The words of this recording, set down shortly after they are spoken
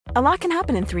A lot can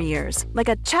happen in 3 years, like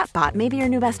a chatbot may be your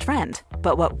new best friend.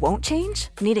 But what won't change?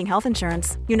 Needing health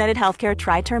insurance. United Healthcare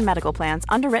Tri-Term Medical Plans,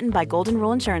 underwritten by Golden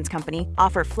Rule Insurance Company,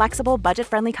 offer flexible,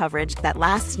 budget-friendly coverage that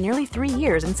lasts nearly 3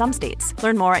 years in some states.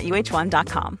 Learn more at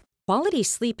uh1.com. Quality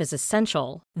sleep is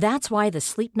essential. That's why the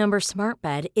Sleep Number Smart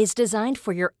Bed is designed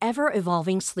for your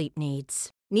ever-evolving sleep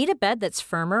needs. Need a bed that's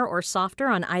firmer or softer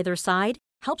on either side?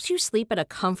 Helps you sleep at a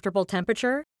comfortable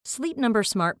temperature? Sleep Number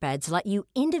Smart Beds let you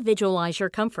individualize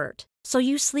your comfort, so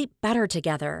you sleep better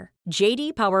together.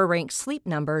 J.D. Power ranks Sleep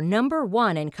Number number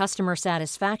 1 in customer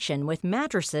satisfaction with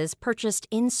mattresses purchased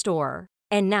in-store.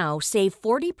 And now, save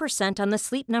 40% on the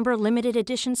Sleep Number Limited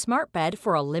Edition Smart Bed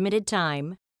for a limited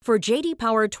time. For J.D.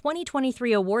 Power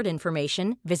 2023 award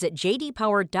information, visit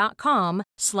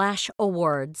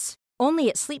jdpower.com/awards. Only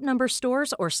at Sleep Number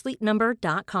stores or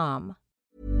sleepnumber.com.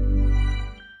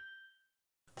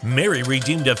 Mary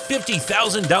redeemed a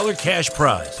 $50,000 cash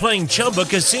prize playing Chumba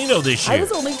Casino this year. I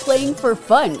was only playing for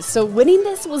fun, so winning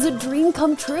this was a dream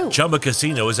come true. Chumba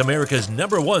Casino is America's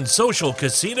 #1 social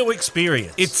casino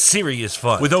experience. It's serious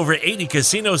fun. With over 80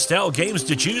 casino-style games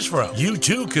to choose from, you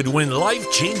too could win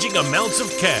life-changing amounts of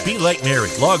cash. Be like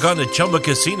Mary. Log on to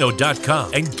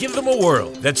ChumbaCasino.com and give them a whirl.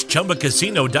 That's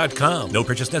ChumbaCasino.com. No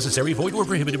purchase necessary. Void where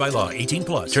prohibited by law.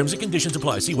 18+. Terms and conditions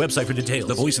apply. See website for details.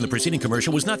 The voice in the preceding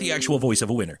commercial was not the actual voice of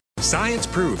a winner. Science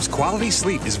proves quality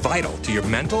sleep is vital to your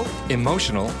mental,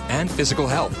 emotional, and physical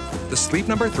health. The Sleep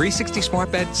Number 360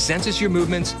 Smart Bed senses your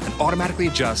movements and automatically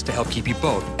adjusts to help keep you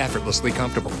both effortlessly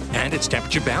comfortable. And it's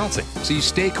temperature balancing, so you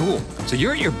stay cool. So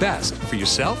you're at your best for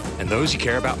yourself and those you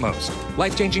care about most.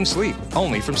 Life-changing sleep,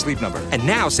 only from Sleep Number. And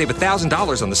now save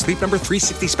 $1,000 on the Sleep Number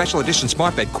 360 Special Edition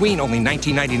Smart Bed Queen, only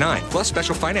 $19.99, plus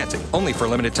special financing, only for a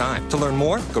limited time. To learn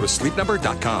more, go to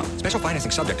sleepnumber.com. Special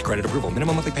financing subject to credit approval.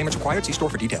 Minimum monthly payments required. See store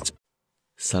for details.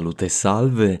 Salute e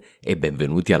salve e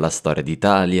benvenuti alla Storia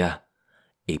d'Italia.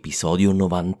 Episodio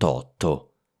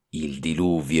 98. Il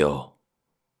diluvio.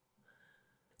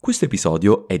 Questo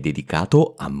episodio è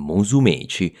dedicato a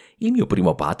Musumeci, il mio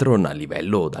primo patron a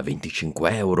livello da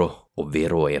 25 euro,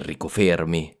 ovvero Enrico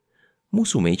Fermi.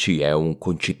 Musumeci è un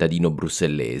concittadino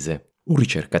brussellese, un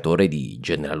ricercatore di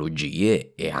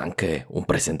genealogie e anche un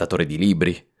presentatore di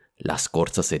libri. La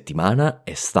scorsa settimana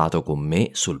è stato con me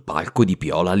sul palco di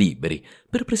Piola Libri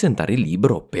per presentare il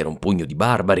libro Per un pugno di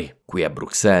barbari, qui a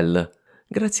Bruxelles.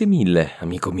 Grazie mille,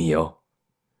 amico mio.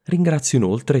 Ringrazio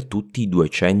inoltre tutti i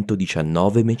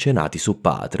 219 mecenati su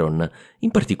Patreon,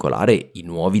 in particolare i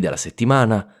nuovi della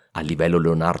settimana, a livello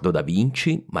Leonardo da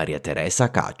Vinci, Maria Teresa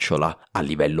Cacciola, a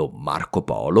livello Marco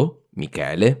Polo,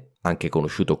 Michele, anche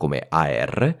conosciuto come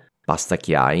AR, Pasta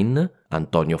Chiain,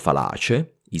 Antonio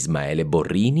Falace, Ismaele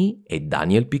Borrini e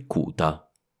Daniel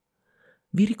Piccuta.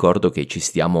 Vi ricordo che ci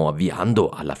stiamo avviando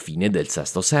alla fine del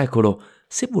VI secolo.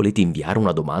 Se volete inviare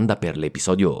una domanda per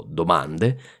l'episodio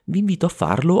Domande, vi invito a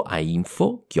farlo a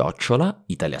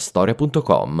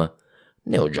info@italiastoria.com.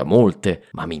 Ne ho già molte,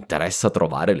 ma mi interessa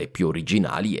trovare le più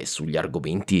originali e sugli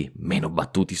argomenti meno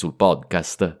battuti sul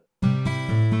podcast.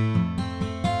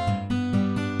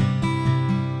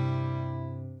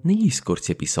 Negli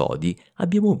scorsi episodi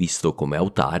abbiamo visto come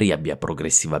Autari abbia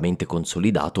progressivamente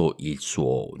consolidato il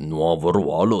suo nuovo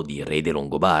ruolo di re dei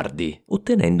Longobardi,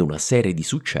 ottenendo una serie di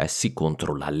successi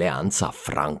contro l'alleanza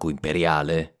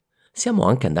franco-imperiale. Siamo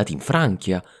anche andati in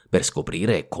Francia per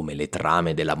scoprire come le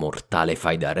trame della mortale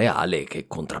faida reale che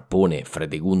contrappone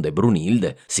Fredegonda e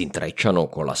Brunilde si intrecciano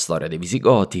con la storia dei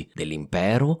Visigoti,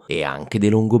 dell'impero e anche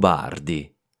dei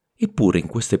Longobardi. Eppure in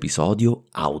questo episodio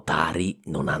Autari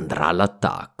non andrà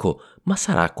all'attacco, ma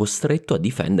sarà costretto a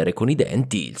difendere con i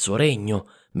denti il suo regno,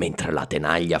 mentre la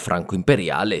tenaglia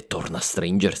franco-imperiale torna a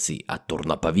stringersi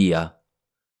attorno a Pavia.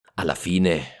 Alla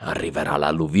fine arriverà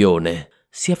l'alluvione,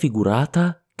 sia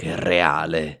figurata che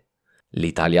reale.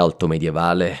 L'Italia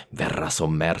altomedievale verrà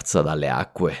sommersa dalle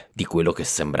acque di quello che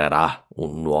sembrerà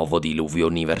un nuovo diluvio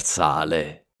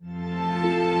universale.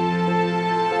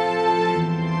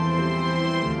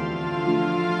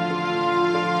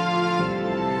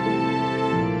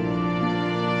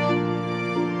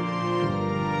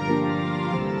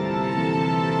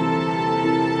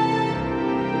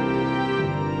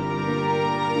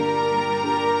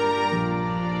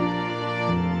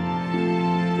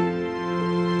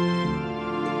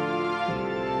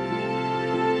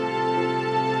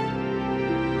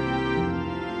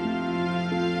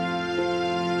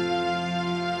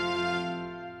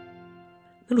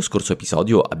 Nello scorso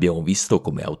episodio abbiamo visto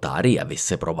come Autari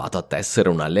avesse provato a tessere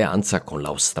un'alleanza con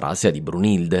l'Austrasia di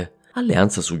Brunilde,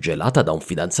 alleanza suggellata da un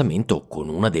fidanzamento con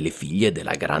una delle figlie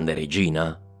della grande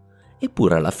regina.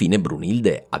 Eppure alla fine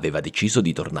Brunilde aveva deciso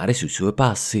di tornare sui suoi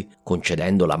passi,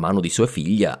 concedendo la mano di sua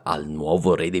figlia al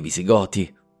nuovo re dei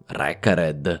Visigoti,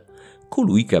 Reccared,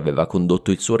 colui che aveva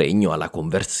condotto il suo regno alla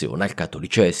conversione al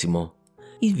cattolicesimo.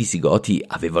 I Visigoti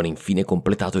avevano infine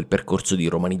completato il percorso di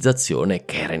romanizzazione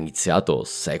che era iniziato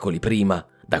secoli prima,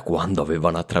 da quando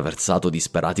avevano attraversato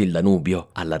disperati il Danubio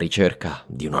alla ricerca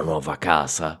di una nuova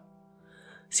casa.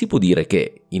 Si può dire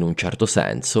che, in un certo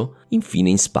senso, infine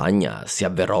in Spagna si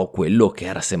avverò quello che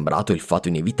era sembrato il fatto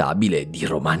inevitabile di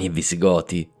Romani e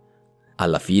Visigoti.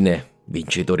 Alla fine,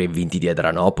 vincitori e vinti di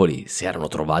Adrianopoli si erano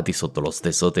trovati sotto lo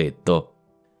stesso tetto.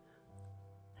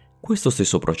 Questo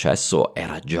stesso processo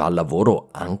era già al lavoro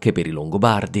anche per i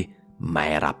Longobardi, ma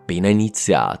era appena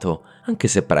iniziato, anche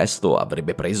se presto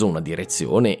avrebbe preso una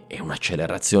direzione e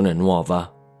un'accelerazione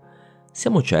nuova.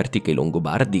 Siamo certi che i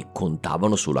Longobardi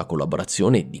contavano sulla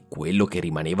collaborazione di quello che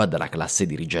rimaneva della classe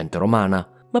dirigente romana,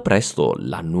 ma presto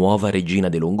la nuova regina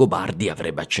dei Longobardi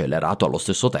avrebbe accelerato allo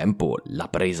stesso tempo la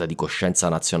presa di coscienza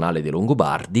nazionale dei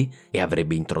Longobardi e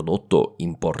avrebbe introdotto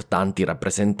importanti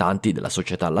rappresentanti della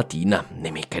società latina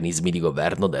nei meccanismi di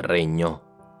governo del regno.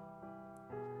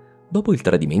 Dopo il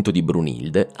tradimento di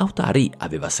Brunilde, Autari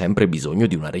aveva sempre bisogno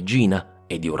di una regina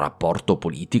e di un rapporto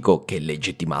politico che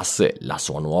legittimasse la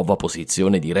sua nuova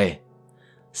posizione di re.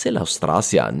 Se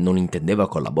l'Austrasia non intendeva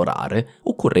collaborare,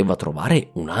 occorreva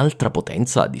trovare un'altra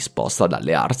potenza disposta ad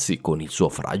allearsi con il suo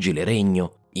fragile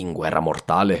regno, in guerra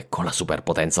mortale con la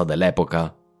superpotenza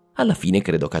dell'epoca. Alla fine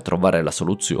credo che a trovare la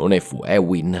soluzione fu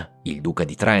Ewin, il duca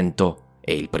di Trento,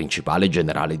 e il principale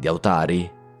generale di Autari.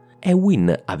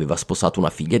 Ewin aveva sposato una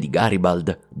figlia di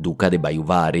Garibald, duca dei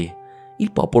Baiuvari,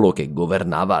 il popolo che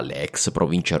governava le ex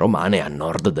province romane a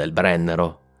nord del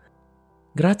Brennero.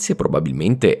 Grazie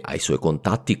probabilmente ai suoi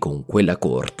contatti con quella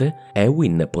corte,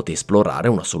 Ewin poté esplorare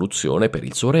una soluzione per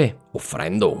il suo re,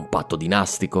 offrendo un patto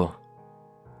dinastico.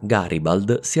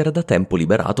 Garibald si era da tempo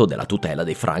liberato dalla tutela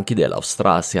dei Franchi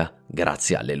dell'Austrasia,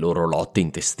 grazie alle loro lotte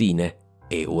intestine,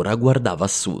 e ora guardava a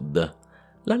sud.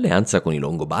 L'alleanza con i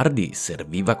Longobardi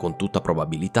serviva con tutta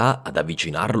probabilità ad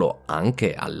avvicinarlo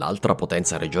anche all'altra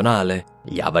potenza regionale,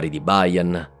 gli Avari di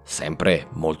Baian, sempre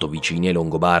molto vicini ai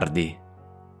Longobardi.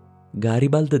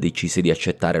 Garibald decise di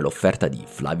accettare l'offerta di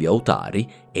Flavio Autari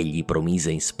e gli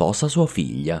promise in sposa sua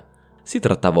figlia. Si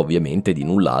trattava ovviamente di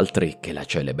null'altro che la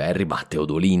celeberrima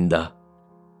Teodolinda.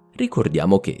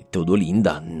 Ricordiamo che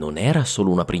Teodolinda non era solo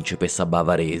una principessa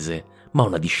bavarese, ma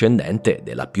una discendente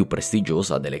della più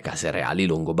prestigiosa delle case reali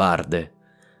longobarde.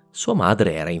 Sua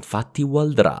madre era infatti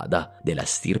Waldrada, della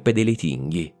stirpe dei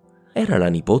Letinghi. Era la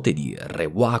nipote di Re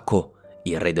Waco,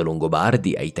 il re dei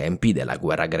Longobardi ai tempi della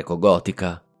guerra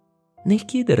greco-gotica. Nel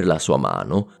chiedere la sua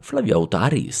mano, Flavio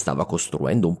Autari stava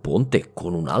costruendo un ponte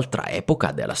con un'altra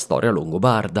epoca della storia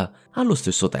longobarda, allo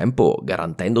stesso tempo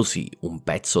garantendosi un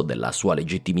pezzo della sua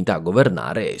legittimità a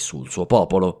governare sul suo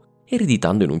popolo,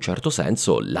 ereditando in un certo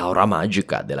senso l'aura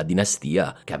magica della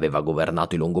dinastia che aveva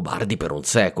governato i Longobardi per un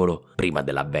secolo, prima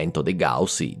dell'avvento dei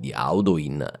Gaussi di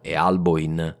Audoin e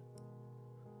Alboin.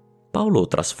 Paolo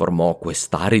trasformò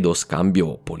quest'arido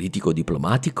scambio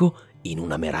politico-diplomatico in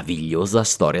una meravigliosa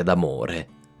storia d'amore,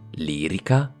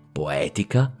 lirica,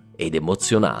 poetica ed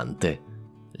emozionante.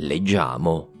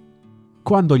 Leggiamo.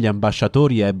 Quando gli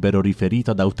ambasciatori ebbero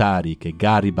riferito ad Autari che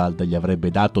Garibald gli avrebbe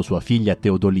dato sua figlia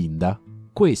Teodolinda,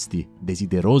 questi,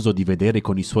 desideroso di vedere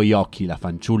con i suoi occhi la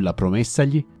fanciulla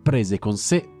promessagli, prese con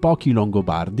sé pochi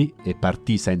Longobardi e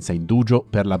partì senza indugio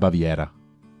per la Baviera.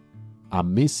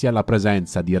 Ammessi alla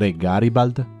presenza di re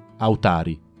Garibald,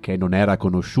 Autari, che non era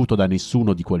conosciuto da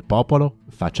nessuno di quel popolo,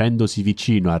 facendosi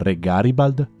vicino al re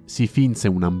Garibald, si finse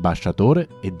un ambasciatore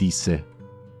e disse: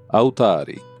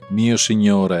 Autari, mio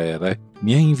signore e re,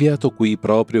 mi ha inviato qui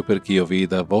proprio perché io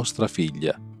veda vostra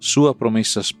figlia, sua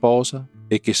promessa sposa,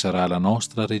 e che sarà la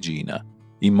nostra regina,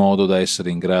 in modo da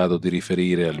essere in grado di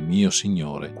riferire al mio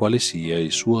signore quale sia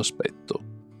il suo aspetto.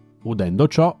 Udendo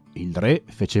ciò, il re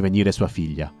fece venire sua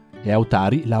figlia, e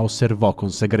Autari la osservò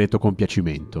con segreto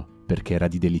compiacimento, perché era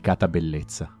di delicata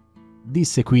bellezza.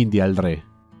 Disse quindi al re: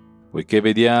 Poiché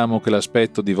vediamo che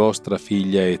l'aspetto di vostra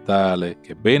figlia è tale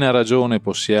che bene a ragione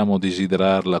possiamo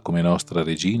desiderarla come nostra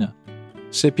regina,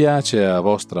 se piace a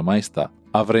vostra maestà,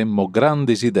 avremmo gran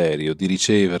desiderio di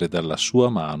ricevere dalla sua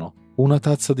mano una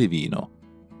tazza di vino,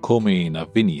 come in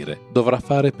avvenire dovrà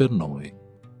fare per noi.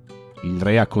 Il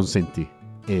re acconsentì.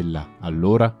 Ella,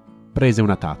 allora, prese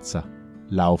una tazza,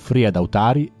 la offrì ad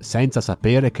Autari senza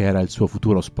sapere che era il suo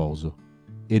futuro sposo,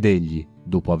 ed egli,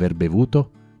 dopo aver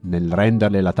bevuto, nel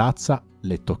renderle la tazza,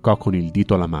 le toccò con il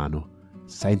dito la mano,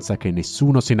 senza che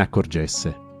nessuno se ne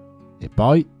accorgesse, e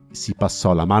poi si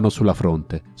passò la mano sulla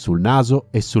fronte, sul naso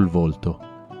e sul volto.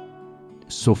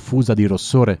 soffusa di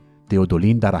rossore,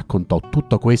 Teodolinda raccontò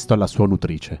tutto questo alla sua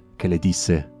nutrice, che le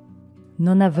disse: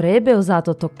 «Non avrebbe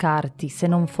osato toccarti se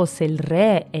non fosse il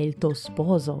re e il tuo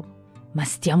sposo. Ma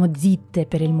stiamo zitte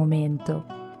per il momento,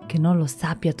 che non lo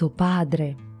sappia tuo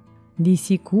padre. Di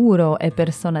sicuro è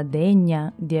persona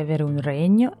degna di avere un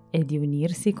regno e di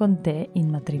unirsi con te in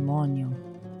matrimonio».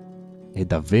 E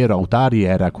davvero Autari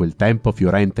era a quel tempo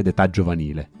fiorente d'età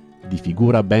giovanile, di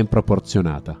figura ben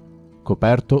proporzionata,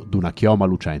 coperto d'una chioma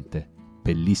lucente,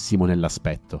 bellissimo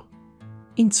nell'aspetto.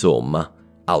 Insomma,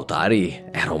 Autari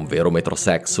era un vero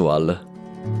metrosexual.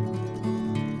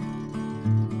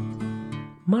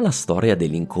 Ma la storia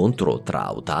dell'incontro tra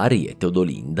Autari e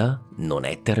Teodolinda non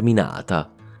è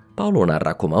terminata. Paolo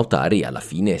narra come Autari alla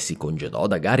fine si congedò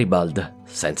da Garibald,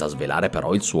 senza svelare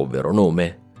però il suo vero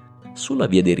nome. Sulla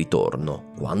via di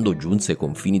ritorno, quando giunse ai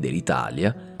confini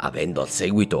dell'Italia, avendo al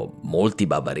seguito molti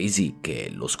bavaresi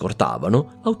che lo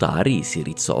scortavano, Autari si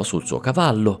rizzò sul suo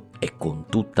cavallo e con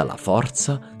tutta la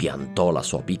forza piantò la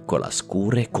sua piccola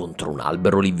scure contro un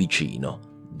albero lì vicino,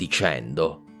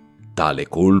 dicendo: «Tale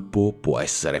colpo può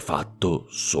essere fatto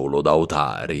solo da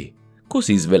Autari»,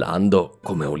 così svelando,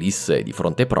 come Ulisse di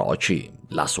fronte ai Proci,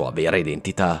 la sua vera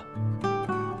identità.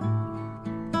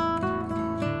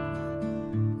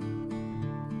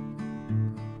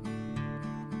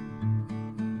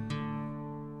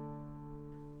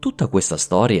 Tutta questa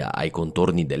storia ha i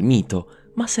contorni del mito,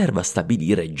 ma serve a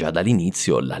stabilire già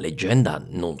dall'inizio la leggenda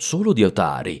non solo di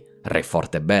Autari, re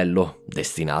forte e bello,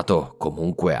 destinato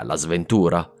comunque alla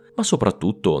sventura, ma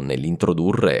soprattutto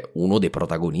nell'introdurre uno dei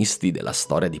protagonisti della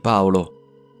storia di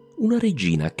Paolo. Una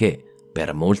regina che,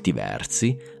 per molti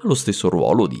versi, ha lo stesso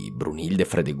ruolo di Brunilde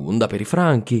Fredegunda per i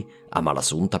Franchi,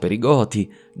 Amalasuntha per i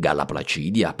Goti, Galla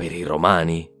Placidia per i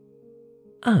Romani.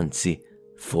 Anzi,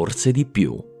 forse di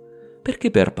più.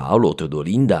 Perché per Paolo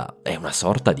Teodolinda è una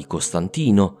sorta di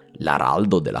Costantino,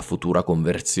 l'araldo della futura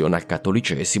conversione al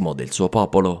cattolicesimo del suo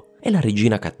popolo. È la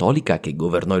regina cattolica che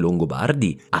governò i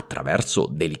Longobardi attraverso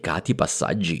delicati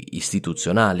passaggi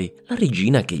istituzionali, la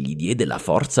regina che gli diede la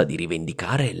forza di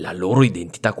rivendicare la loro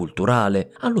identità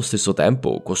culturale, allo stesso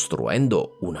tempo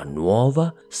costruendo una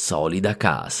nuova, solida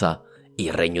casa,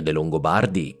 il regno dei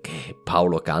Longobardi che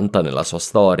Paolo canta nella sua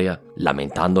storia,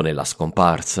 lamentandone la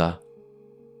scomparsa.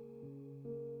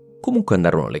 Comunque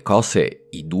andarono le cose,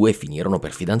 i due finirono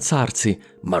per fidanzarsi,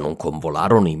 ma non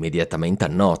convolarono immediatamente a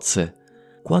nozze.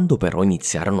 Quando però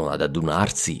iniziarono ad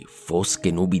adunarsi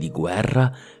fosche nubi di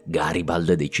guerra,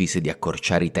 Garibald decise di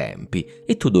accorciare i tempi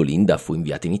e Teodolinda fu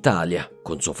inviata in Italia,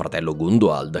 con suo fratello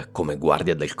Gunduald come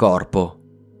guardia del corpo.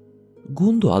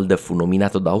 Gunduald fu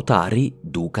nominato da Autari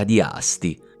duca di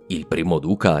Asti, il primo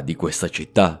duca di questa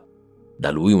città.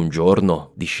 Da lui un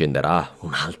giorno discenderà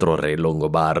un altro re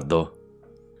longobardo.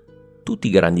 Tutti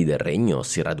i grandi del regno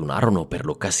si radunarono per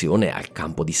l'occasione al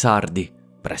campo di Sardi,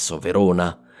 presso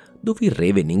Verona, dove il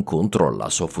re venne incontro alla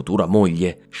sua futura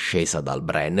moglie, scesa dal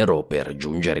Brennero per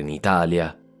giungere in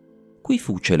Italia. Qui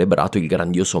fu celebrato il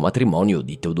grandioso matrimonio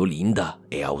di Teodolinda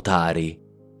e Autari.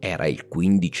 Era il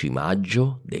 15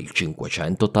 maggio del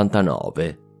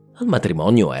 589. Al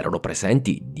matrimonio erano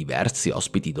presenti diversi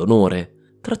ospiti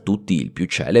d'onore. Tra tutti il più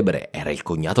celebre era il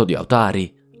cognato di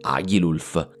Autari,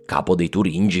 Agilulf, capo dei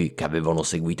Turingi che avevano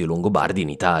seguito i Longobardi in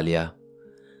Italia.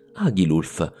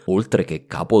 Agilulf, oltre che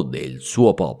capo del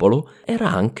suo popolo,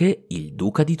 era anche il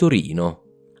duca di Torino.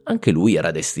 Anche lui era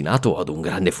destinato ad un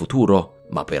grande futuro,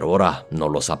 ma per ora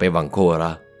non lo sapeva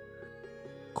ancora.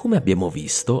 Come abbiamo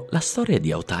visto, la storia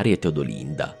di Autari e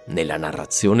Teodolinda, nella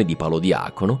narrazione di Paolo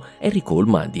Diacono, è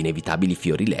ricolma di inevitabili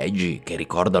fiorileggi che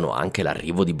ricordano anche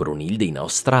l'arrivo di Brunilde in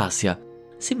Austrasia.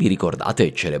 Se vi ricordate,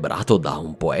 è celebrato da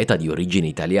un poeta di origine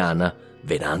italiana,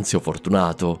 Venanzio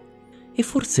Fortunato. E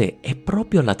forse è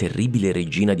proprio alla terribile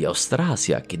regina di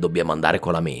Austrasia che dobbiamo andare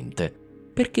con la mente,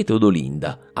 perché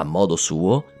Teodolinda, a modo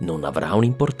suo, non avrà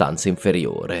un'importanza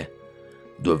inferiore.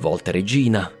 2 volte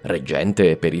regina,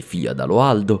 reggente per il figlio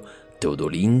Adaloaldo,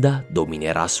 Teodolinda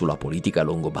dominerà sulla politica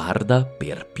longobarda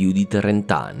per più di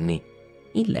 30 anni.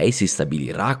 In lei si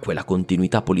stabilirà quella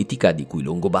continuità politica di cui i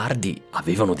Longobardi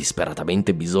avevano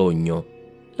disperatamente bisogno.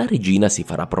 La regina si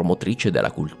farà promotrice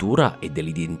della cultura e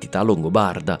dell'identità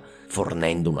longobarda,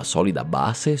 fornendo una solida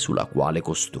base sulla quale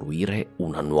costruire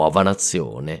una nuova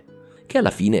nazione, che alla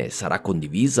fine sarà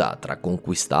condivisa tra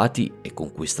conquistati e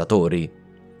conquistatori.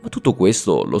 Ma tutto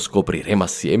questo lo scopriremo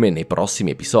assieme nei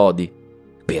prossimi episodi.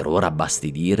 Per ora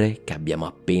basti dire che abbiamo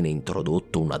appena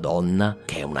introdotto una donna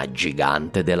che è una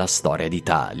gigante della storia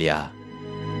d'Italia.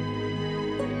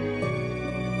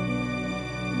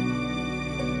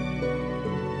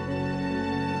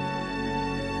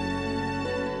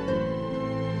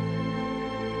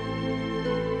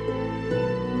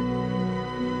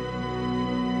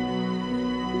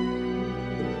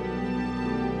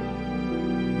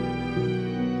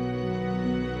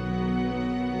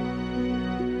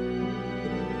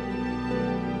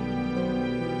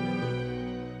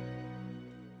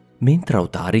 Mentre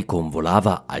Autari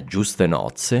convolava a giuste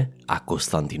nozze, a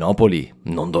Costantinopoli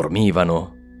non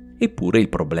dormivano. Eppure il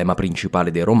problema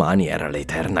principale dei Romani era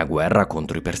l'eterna guerra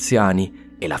contro i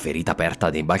persiani e la ferita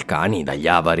aperta dei Balcani dagli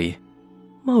Avari.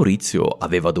 Maurizio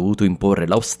aveva dovuto imporre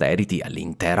l'austerity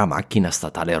all'intera macchina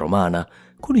statale romana,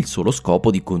 con il solo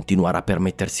scopo di continuare a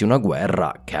permettersi una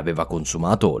guerra che aveva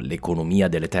consumato l'economia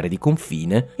delle terre di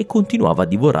confine e continuava a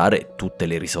divorare tutte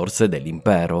le risorse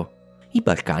dell'impero. I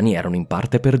Balcani erano in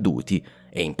parte perduti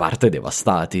e in parte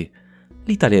devastati.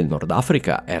 L'Italia e il Nord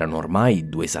Africa erano ormai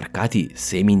due esarcati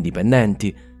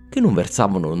semi-indipendenti che non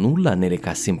versavano nulla nelle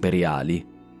casse imperiali.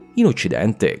 In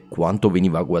Occidente, quanto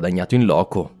veniva guadagnato in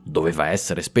loco doveva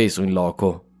essere speso in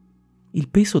loco. Il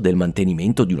peso del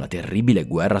mantenimento di una terribile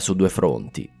guerra su due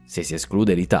fronti, se si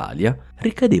esclude l'Italia,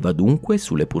 ricadeva dunque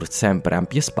sulle pur sempre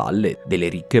ampie spalle delle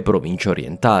ricche province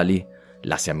orientali,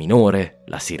 l'Asia Minore,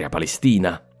 la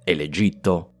Siria-Palestina e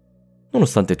l'Egitto.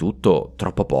 Nonostante tutto,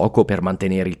 troppo poco per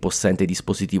mantenere il possente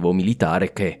dispositivo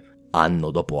militare che,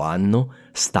 anno dopo anno,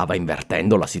 stava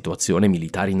invertendo la situazione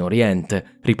militare in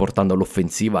Oriente, riportando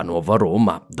l'offensiva a nuovo a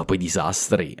Roma dopo i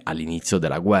disastri all'inizio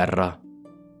della guerra.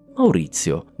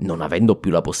 Maurizio, non avendo più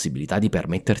la possibilità di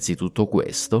permettersi tutto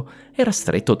questo, era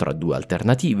stretto tra due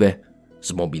alternative: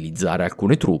 smobilizzare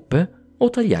alcune truppe o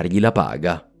tagliargli la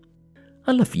paga.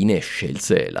 Alla fine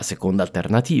scelse la seconda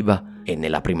alternativa e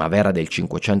nella primavera del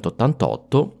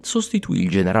 588 sostituì il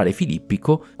generale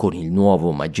Filippico con il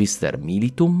nuovo Magister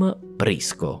Militum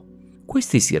Prisco.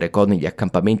 Questi si recò negli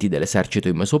accampamenti dell'esercito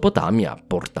in Mesopotamia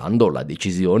portando la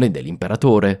decisione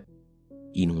dell'imperatore.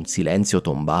 In un silenzio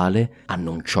tombale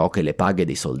annunciò che le paghe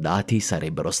dei soldati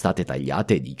sarebbero state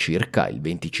tagliate di circa il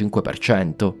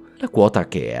 25%, la quota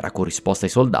che era corrisposta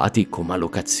ai soldati come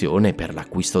allocazione per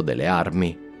l'acquisto delle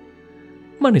armi.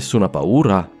 Ma nessuna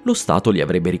paura, lo Stato li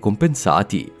avrebbe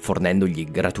ricompensati fornendogli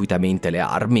gratuitamente le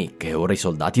armi che ora i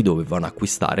soldati dovevano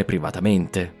acquistare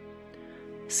privatamente.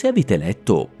 Se avete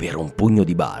letto Per un pugno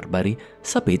di barbari,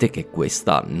 sapete che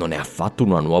questa non è affatto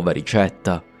una nuova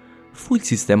ricetta. Fu il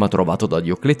sistema trovato da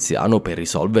Diocleziano per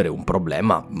risolvere un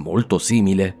problema molto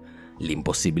simile: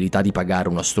 l'impossibilità di pagare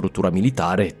una struttura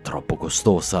militare troppo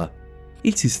costosa.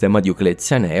 Il sistema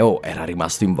dioclezianeo era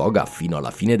rimasto in voga fino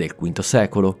alla fine del V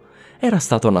secolo. Era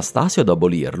stato Anastasio ad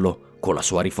abolirlo, con la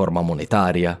sua riforma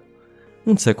monetaria.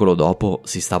 Un secolo dopo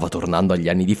si stava tornando agli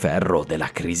anni di ferro della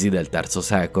crisi del III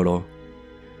secolo.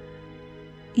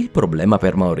 Il problema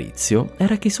per Maurizio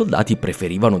era che i soldati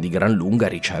preferivano di gran lunga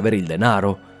ricevere il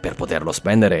denaro per poterlo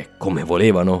spendere come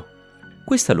volevano.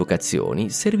 Queste allocazioni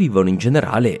servivano in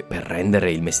generale per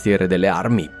rendere il mestiere delle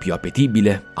armi più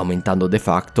appetibile, aumentando de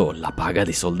facto la paga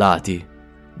dei soldati.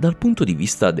 Dal punto di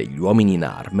vista degli uomini in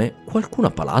arme, qualcuno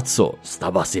a palazzo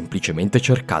stava semplicemente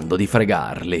cercando di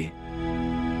fregarli.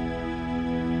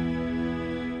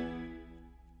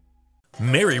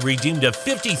 Mary redeemed a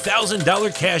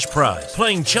 $50,000 cash prize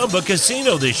playing Chumba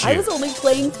Casino this year. I was only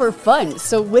playing for fun,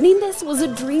 so winning this was a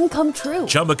dream come true.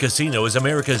 Chumba Casino is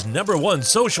America's #1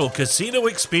 social casino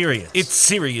experience. It's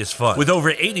serious fun. With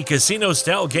over 80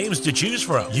 casino-style games to choose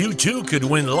from, you too could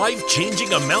win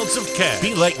life-changing amounts of cash.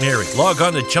 Be like Mary. Log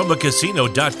on to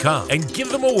ChumbaCasino.com and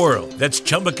give them a whirl. That's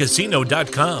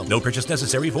ChumbaCasino.com. No purchase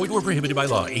necessary. Void where prohibited by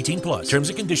law. 18+. Terms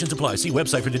and conditions apply. See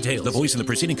website for details. The voice in the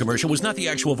preceding commercial was not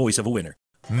the actual voice of a winner.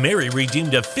 Mary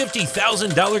redeemed a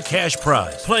 $50,000 cash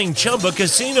prize playing Chumba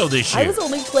Casino this year. I was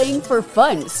only playing for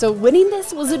fun, so winning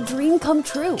this was a dream come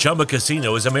true. Chumba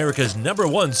Casino is America's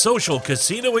 #1 social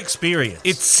casino experience.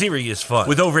 It's serious fun.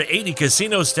 With over 80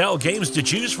 casino-style games to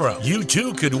choose from, you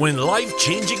too could win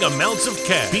life-changing amounts of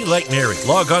cash. Be like Mary.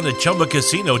 Log on to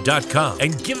ChumbaCasino.com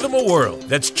and give them a whirl.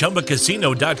 That's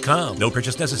ChumbaCasino.com. No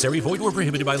purchase necessary. Void where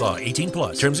prohibited by law.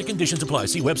 18+. Terms and conditions apply.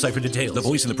 See website for details. The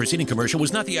voice in the preceding commercial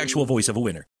was not the actual voice of a winner.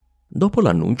 Dopo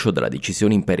l'annuncio della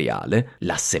decisione imperiale,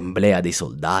 l'assemblea dei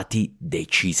soldati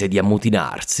decise di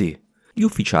ammutinarsi. Gli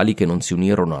ufficiali che non si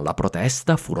unirono alla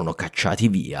protesta furono cacciati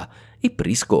via e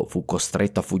Prisco fu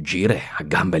costretto a fuggire a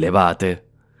gambe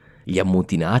levate. Gli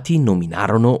ammutinati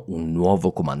nominarono un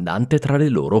nuovo comandante tra le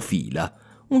loro fila,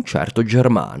 un certo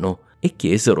Germano, e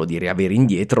chiesero di riavere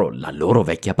indietro la loro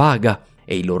vecchia paga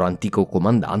e il loro antico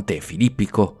comandante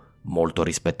Filippico, molto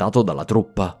rispettato dalla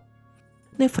truppa.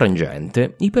 Nel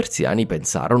frangente, i persiani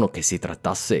pensarono che si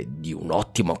trattasse di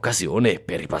un'ottima occasione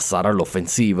per ripassare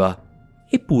all'offensiva.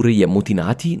 Eppure gli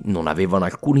ammutinati non avevano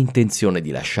alcuna intenzione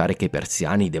di lasciare che i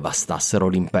persiani devastassero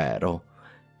l'impero.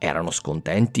 Erano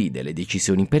scontenti delle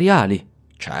decisioni imperiali,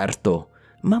 certo,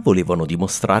 ma volevano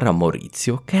dimostrare a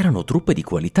Maurizio che erano truppe di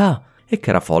qualità e che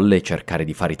era folle cercare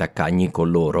di fare i taccagni con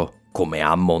loro, come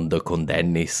Hammond con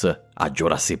Dennis a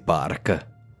Jurassic Park.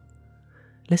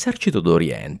 L'esercito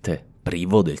d'Oriente,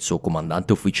 privo del suo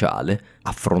comandante ufficiale,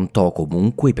 affrontò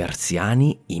comunque i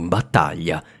persiani in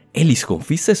battaglia e li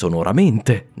sconfisse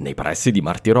sonoramente nei pressi di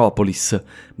Martiropolis,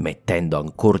 mettendo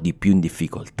ancor di più in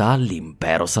difficoltà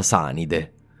l'impero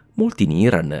sasanide. Molti in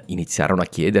Iran iniziarono a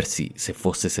chiedersi se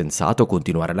fosse sensato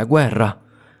continuare la guerra,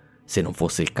 se non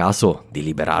fosse il caso di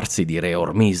liberarsi di re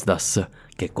Hormisdas,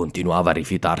 che continuava a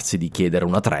rifiutarsi di chiedere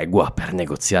una tregua per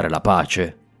negoziare la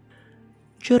pace.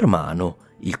 Germano,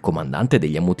 il comandante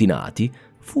degli ammutinati,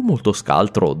 fu molto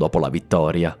scaltro dopo la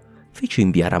vittoria. Fece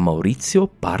inviare a Maurizio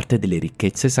parte delle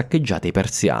ricchezze saccheggiate ai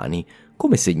persiani,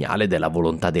 come segnale della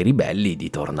volontà dei ribelli di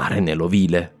tornare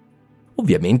nell'ovile.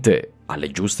 Ovviamente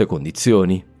alle giuste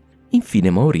condizioni.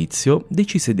 Infine Maurizio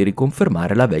decise di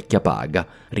riconfermare la vecchia paga,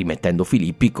 rimettendo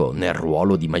Filippico nel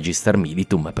ruolo di Magister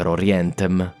Militum per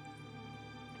Orientem.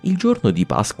 Il giorno di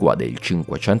Pasqua del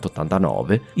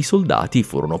 589 i soldati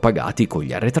furono pagati con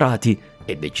gli arretrati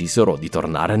e decisero di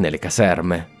tornare nelle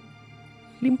caserme.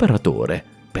 L'imperatore,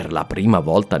 per la prima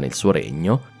volta nel suo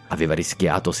regno, aveva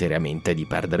rischiato seriamente di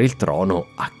perdere il trono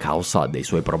a causa dei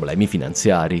suoi problemi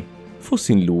finanziari.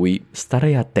 Fossi in lui,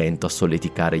 starei attento a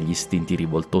solleticare gli istinti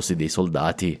rivoltosi dei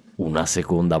soldati una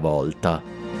seconda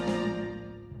volta.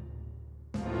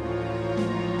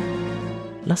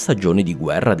 La stagione di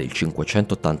guerra del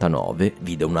 589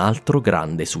 vide un altro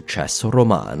grande successo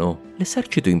romano.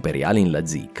 L'esercito imperiale in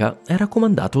Lazica era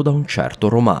comandato da un certo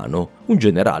Romano, un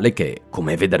generale che,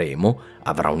 come vedremo,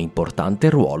 avrà un importante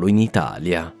ruolo in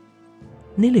Italia.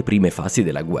 Nelle prime fasi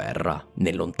della guerra,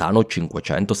 nel lontano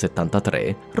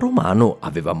 573, Romano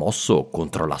aveva mosso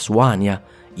contro la Suania,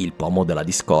 il pomo della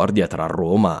discordia tra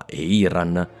Roma e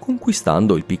Iran,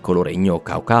 conquistando il piccolo regno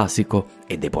caucasico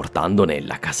e deportandone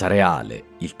la casa reale,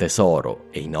 il tesoro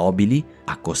e i nobili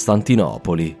a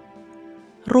Costantinopoli.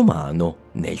 Romano,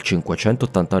 nel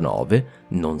 589,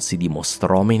 non si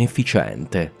dimostrò meno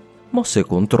efficiente. Mosse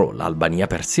contro l'Albania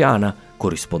persiana,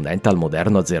 corrispondente al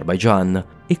moderno Azerbaigian,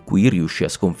 e qui riuscì a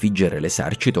sconfiggere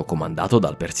l'esercito comandato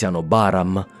dal persiano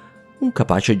Bahram, un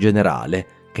capace generale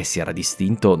che si era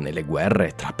distinto nelle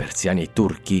guerre tra persiani e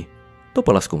turchi.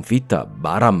 Dopo la sconfitta,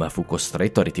 Bahram fu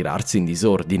costretto a ritirarsi in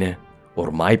disordine.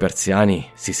 Ormai i persiani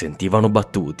si sentivano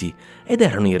battuti ed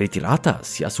erano in ritirata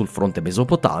sia sul fronte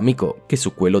mesopotamico che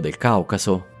su quello del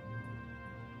Caucaso.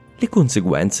 Le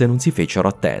conseguenze non si fecero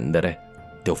attendere.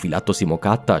 Teofilatto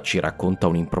Simocatta ci racconta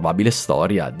un'improbabile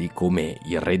storia di come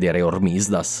il re dei re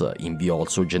Hormisdas inviò al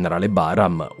suo generale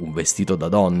Bahram un vestito da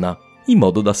donna, in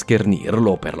modo da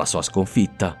schernirlo per la sua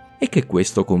sconfitta, e che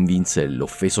questo convinse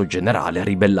l'offeso generale a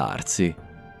ribellarsi.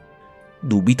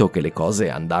 Dubito che le cose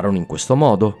andarono in questo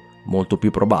modo, molto più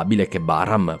probabile che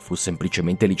Bahram fu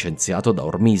semplicemente licenziato da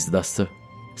Hormisdas.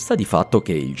 Sta di fatto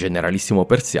che il generalissimo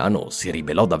persiano si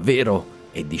ribellò davvero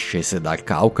e discese dal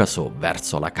Caucaso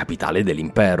verso la capitale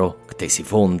dell'impero,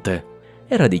 Ctesifonte.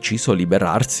 Era deciso a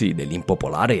liberarsi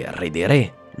dell'impopolare re dei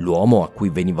re, l'uomo a cui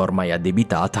veniva ormai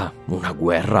addebitata una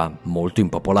guerra molto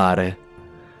impopolare.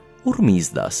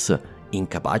 Hormisdas,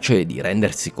 incapace di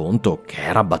rendersi conto che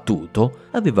era battuto,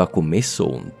 aveva commesso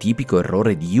un tipico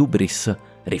errore di hubris,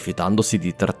 rifiutandosi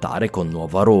di trattare con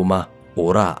Nuova Roma.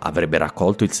 Ora avrebbe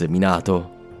raccolto il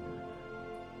seminato.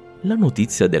 La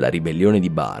notizia della ribellione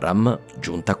di Bahram,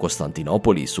 giunta a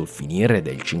Costantinopoli sul finire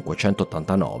del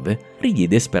 589,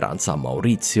 ridiede speranza a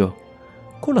Maurizio.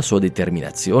 Con la sua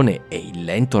determinazione e il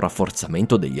lento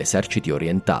rafforzamento degli eserciti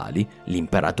orientali,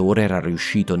 l'imperatore era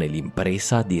riuscito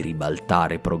nell'impresa di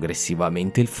ribaltare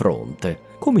progressivamente il fronte,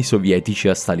 come i sovietici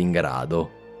a Stalingrado.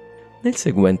 Nel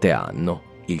seguente anno,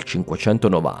 il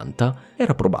 590,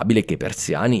 era probabile che i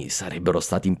persiani sarebbero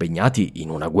stati impegnati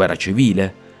in una guerra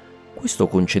civile. Questo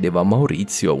concedeva a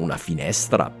Maurizio una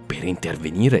finestra per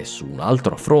intervenire su un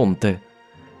altro fronte.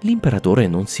 L'imperatore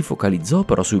non si focalizzò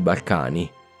però sui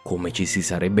Balcani, come ci si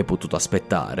sarebbe potuto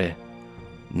aspettare.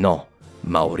 No,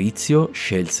 Maurizio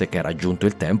scelse che era giunto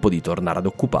il tempo di tornare ad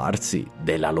occuparsi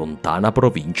della lontana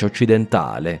provincia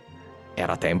occidentale.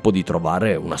 Era tempo di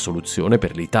trovare una soluzione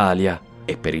per l'Italia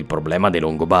e per il problema dei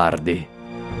Longobardi.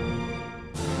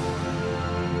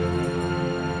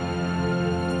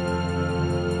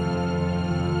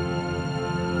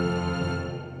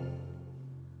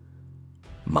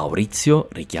 Maurizio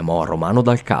richiamò Romano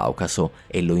dal Caucaso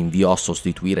e lo inviò a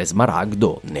sostituire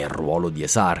Smaragdo nel ruolo di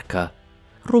esarca.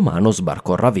 Romano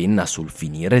sbarcò a Ravenna sul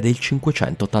finire del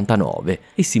 589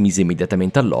 e si mise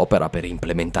immediatamente all'opera per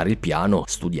implementare il piano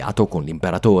studiato con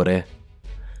l'imperatore.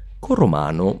 Con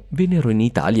Romano vennero in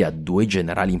Italia 2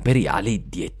 generali imperiali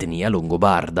di etnia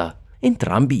longobarda.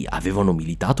 Entrambi avevano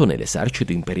militato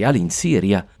nell'esercito imperiale in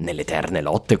Siria, nelle eterne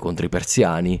lotte contro i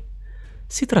persiani.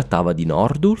 Si trattava di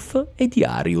Nordulf e di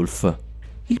Ariulf.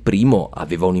 Il primo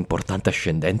aveva un importante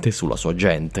ascendente sulla sua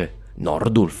gente.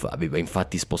 Nordulf aveva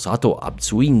infatti sposato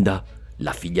Absuinda,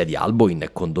 la figlia di Alboin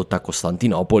condotta a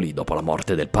Costantinopoli dopo la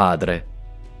morte del padre.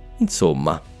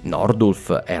 Insomma,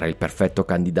 Nordulf era il perfetto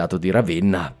candidato di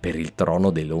Ravenna per il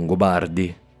trono dei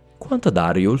Longobardi. Quanto ad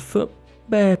Ariulf,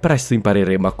 presto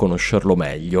impareremo a conoscerlo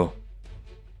meglio.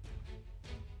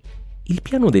 Il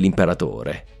piano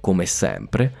dell'imperatore, come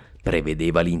sempre,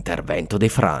 prevedeva l'intervento dei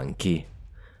Franchi.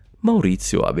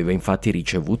 Maurizio aveva infatti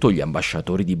ricevuto gli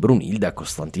ambasciatori di Brunilde a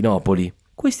Costantinopoli.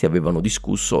 Questi avevano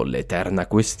discusso l'eterna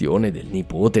questione del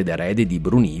nipote ed erede di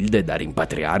Brunilde da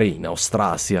rimpatriare in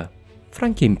Austrasia.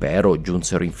 Franchi e Impero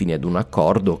giunsero infine ad un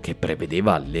accordo che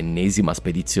prevedeva l'ennesima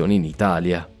spedizione in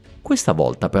Italia. Questa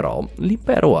volta però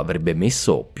l'impero avrebbe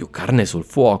messo più carne sul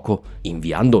fuoco,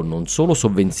 inviando non solo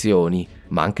sovvenzioni,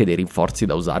 ma anche dei rinforzi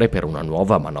da usare per una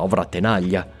nuova manovra a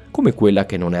tenaglia, come quella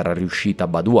che non era riuscita a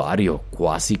Baduario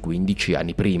quasi 15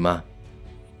 anni prima.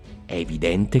 È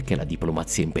evidente che la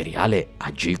diplomazia imperiale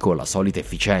agì con la solita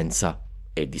efficienza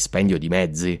e dispendio di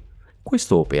mezzi,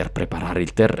 questo per preparare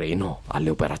il terreno alle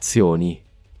operazioni.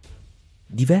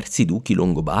 Diversi duchi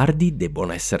longobardi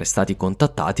debbono essere stati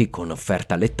contattati con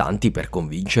offerte allettanti per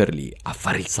convincerli a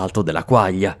fare il salto della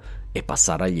quaglia e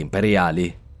passare agli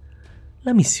imperiali.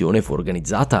 La missione fu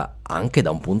organizzata anche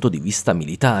da un punto di vista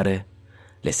militare.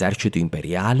 L'esercito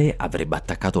imperiale avrebbe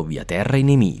attaccato via terra in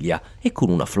Emilia e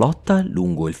con una flotta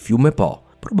lungo il fiume Po,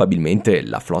 probabilmente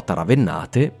la flotta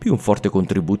ravennate, più un forte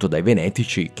contributo dai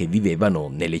venetici che vivevano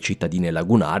nelle cittadine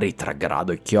lagunari tra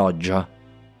Grado e Chioggia.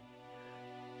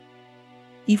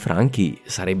 I Franchi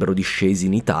sarebbero discesi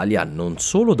in Italia non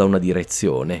solo da una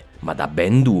direzione, ma da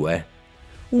ben due.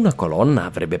 Una colonna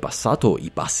avrebbe passato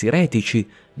i passi retici,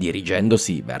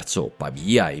 dirigendosi verso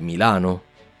Pavia e Milano.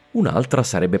 Un'altra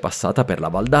sarebbe passata per la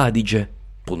Val d'Adige,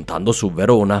 puntando su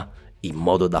Verona, in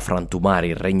modo da frantumare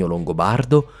il regno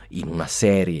longobardo in una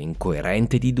serie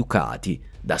incoerente di ducati,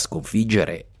 da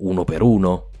sconfiggere uno per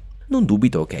uno. Non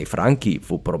dubito che ai Franchi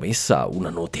fu promessa una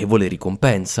notevole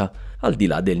ricompensa, al di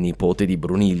là del nipote di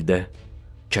Brunilde.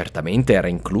 Certamente era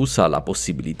inclusa la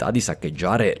possibilità di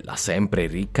saccheggiare la sempre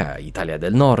ricca Italia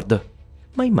del Nord,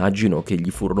 ma immagino che gli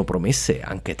furono promesse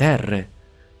anche terre.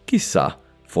 Chissà,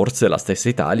 forse la stessa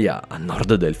Italia a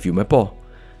nord del fiume Po,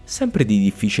 sempre di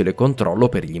difficile controllo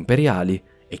per gli imperiali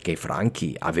e che i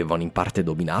Franchi avevano in parte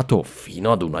dominato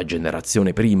fino ad una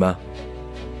generazione prima.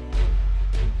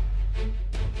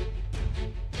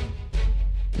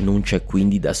 Non c'è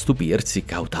quindi da stupirsi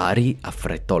che Autari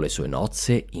affrettò le sue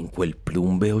nozze in quel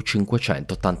plumbeo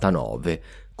 589,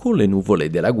 con le nuvole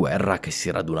della guerra che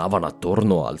si radunavano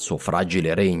attorno al suo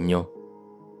fragile regno.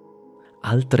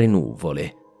 Altre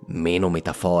nuvole, meno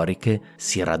metaforiche,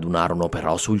 si radunarono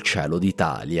però sul cielo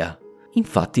d'Italia.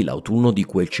 Infatti l'autunno di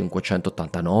quel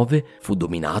 589 fu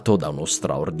dominato da uno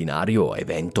straordinario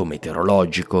evento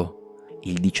meteorologico.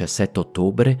 Il 17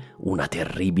 ottobre una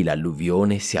terribile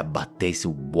alluvione si abbatté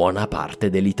su buona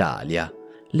parte dell'Italia.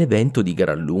 L'evento di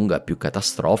gran lunga più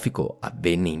catastrofico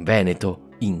avvenne in Veneto,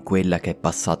 in quella che è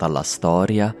passata alla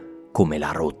storia come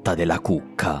la rotta della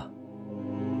Cucca.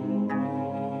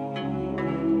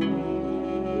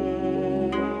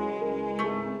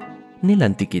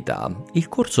 Nell'antichità, il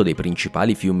corso dei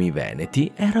principali fiumi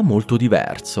veneti era molto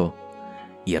diverso.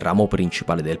 Il ramo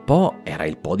principale del Po era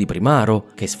il Po di Primaro,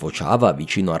 che sfociava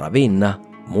vicino a Ravenna,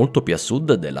 molto più a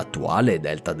sud dell'attuale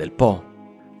delta del Po.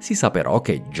 Si sa però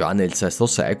che già nel VI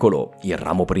secolo il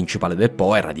ramo principale del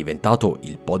Po era diventato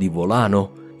il Po di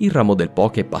Volano, il ramo del Po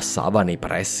che passava nei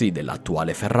pressi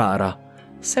dell'attuale Ferrara,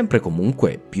 sempre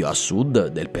comunque più a sud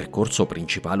del percorso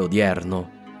principale odierno.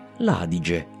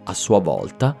 L'Adige, a sua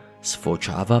volta,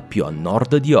 sfociava più a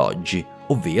nord di oggi,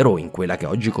 ovvero in quella che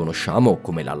oggi conosciamo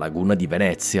come la laguna di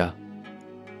Venezia.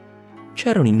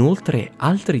 C'erano inoltre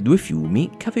altri due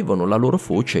fiumi che avevano la loro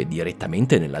foce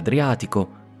direttamente nell'Adriatico,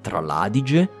 tra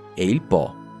l'Adige e il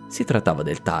Po. Si trattava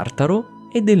del Tartaro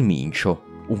e del Mincio,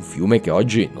 un fiume che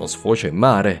oggi non sfocia in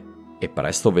mare, e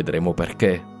presto vedremo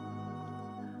perché.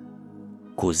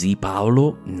 Così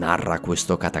Paolo narra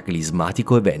questo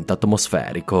cataclismatico evento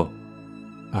atmosferico.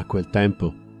 A quel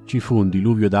tempo ci fu un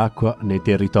diluvio d'acqua nei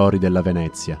territori della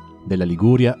Venezia, della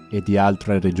Liguria e di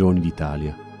altre regioni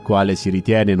d'Italia, quale si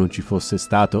ritiene non ci fosse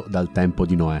stato dal tempo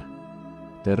di Noè.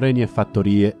 Terreni e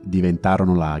fattorie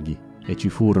diventarono laghi e ci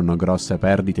furono grosse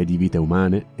perdite di vite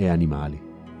umane e animali.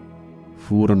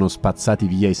 Furono spazzati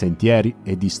via i sentieri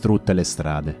e distrutte le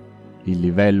strade. Il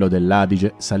livello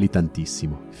dell'Adige salì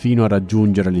tantissimo, fino a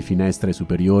raggiungere le finestre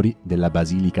superiori della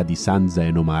Basilica di San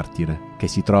Zeno Martire, che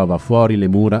si trova fuori le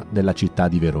mura della città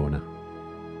di Verona.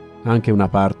 Anche una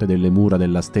parte delle mura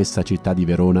della stessa città di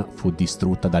Verona fu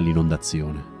distrutta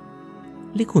dall'inondazione.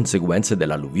 Le conseguenze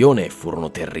dell'alluvione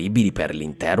furono terribili per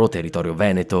l'intero territorio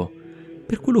veneto.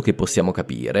 Per quello che possiamo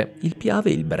capire, il Piave,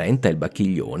 il Brenta e il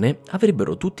Bacchiglione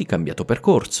avrebbero tutti cambiato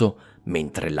percorso,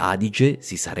 mentre l'Adige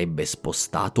si sarebbe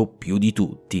spostato più di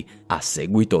tutti, a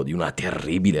seguito di una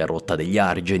terribile rotta degli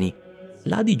Argeni.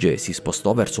 L'Adige si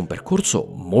spostò verso un percorso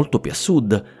molto più a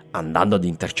sud, andando ad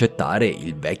intercettare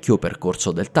il vecchio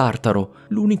percorso del Tartaro,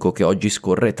 l'unico che oggi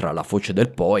scorre tra la foce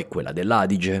del Po e quella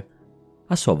dell'Adige.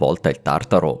 A sua volta il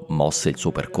Tartaro mosse il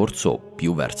suo percorso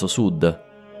più verso sud.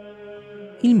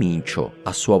 Il Mincio,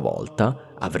 a sua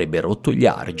volta, avrebbe rotto gli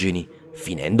Argini,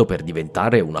 finendo per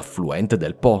diventare un affluente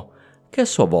del Po, che a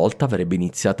sua volta avrebbe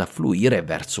iniziato a fluire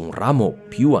verso un ramo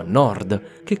più a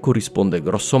nord, che corrisponde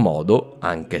grosso modo,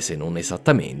 anche se non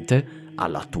esattamente,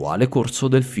 all'attuale corso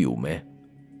del fiume.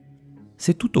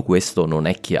 Se tutto questo non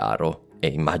è chiaro, e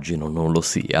immagino non lo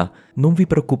sia, non vi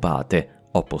preoccupate.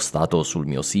 Ho postato sul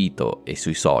mio sito e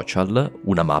sui social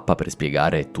una mappa per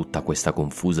spiegare tutta questa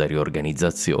confusa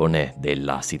riorganizzazione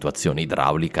della situazione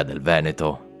idraulica del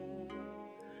Veneto.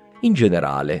 In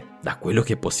generale, da quello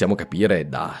che possiamo capire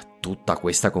da tutta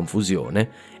questa confusione,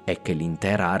 è che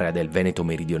l'intera area del Veneto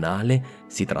meridionale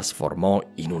si trasformò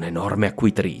in un enorme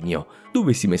acquitrinio,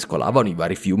 dove si mescolavano i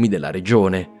vari fiumi della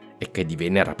regione e che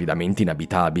divenne rapidamente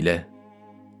inabitabile.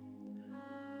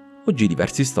 Oggi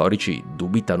diversi storici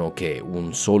dubitano che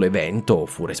un solo evento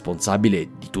fu responsabile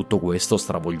di tutto questo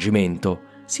stravolgimento.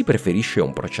 Si preferisce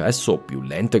un processo più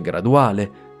lento e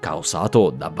graduale, causato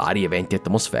da vari eventi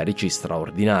atmosferici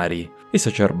straordinari,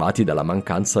 esacerbati dalla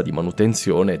mancanza di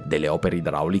manutenzione delle opere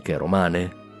idrauliche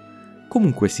romane.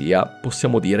 Comunque sia,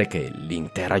 possiamo dire che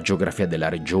l'intera geografia della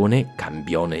regione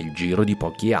cambiò nel giro di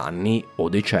pochi anni o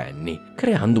decenni,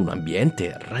 creando un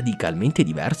ambiente radicalmente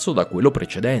diverso da quello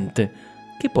precedente,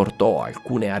 che portò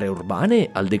alcune aree urbane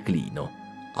al declino,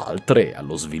 altre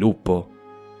allo sviluppo.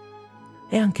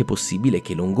 È anche possibile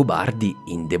che i Longobardi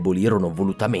indebolirono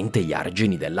volutamente gli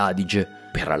argini dell'Adige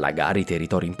per allagare i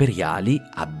territori imperiali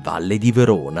a valle di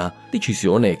Verona,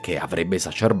 decisione che avrebbe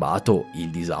esacerbato il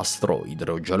disastro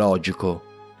idrogeologico.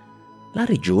 La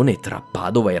regione tra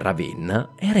Padova e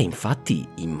Ravenna era infatti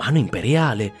in mano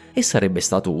imperiale e sarebbe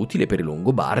stato utile per i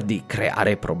Longobardi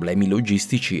creare problemi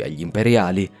logistici agli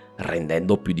imperiali,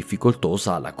 rendendo più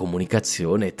difficoltosa la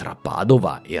comunicazione tra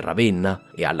Padova e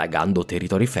Ravenna e allagando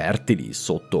territori fertili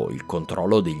sotto il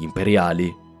controllo degli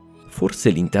imperiali. Forse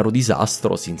l'intero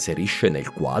disastro si inserisce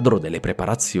nel quadro delle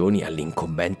preparazioni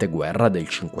all'incombente guerra del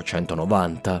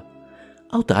 590.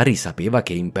 Autari sapeva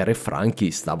che Impero e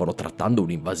Franchi stavano trattando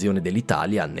un'invasione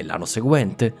dell'Italia nell'anno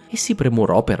seguente e si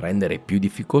premurò per rendere più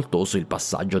difficoltoso il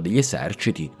passaggio degli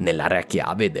eserciti nell'area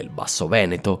chiave del Basso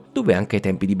Veneto, dove anche ai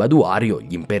tempi di Baduario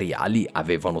gli imperiali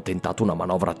avevano tentato una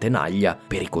manovra a tenaglia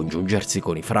per ricongiungersi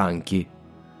con i Franchi.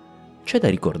 C'è da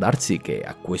ricordarsi che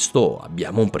a questo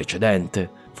abbiamo un precedente.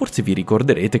 Forse vi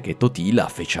ricorderete che Totila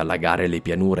fece allagare le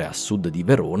pianure a sud di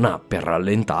Verona per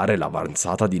rallentare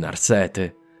l'avanzata di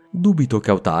Narsete. Dubito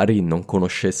che Autari non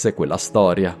conoscesse quella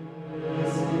storia.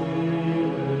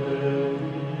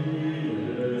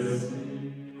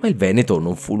 Ma il Veneto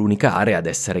non fu l'unica area ad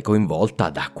essere coinvolta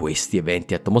da questi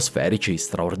eventi atmosferici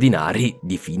straordinari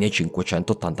di fine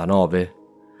 589.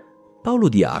 Paolo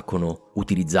Diacono,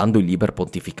 utilizzando il Liber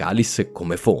Pontificalis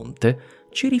come fonte,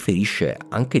 ci riferisce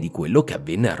anche di quello che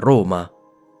avvenne a Roma.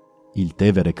 Il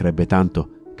Tevere crebbe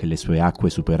tanto che le sue acque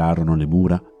superarono le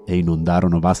mura e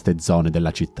inondarono vaste zone della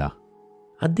città.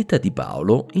 A detta di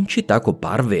Paolo, in città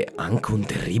comparve anche un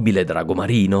terribile drago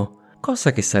marino,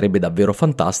 cosa che sarebbe davvero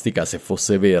fantastica se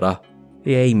fosse vera.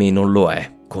 E ahimè non lo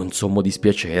è, con sommo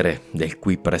dispiacere del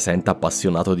qui presente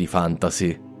appassionato di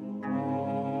fantasy.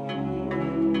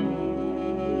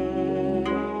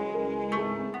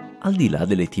 Al di là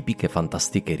delle tipiche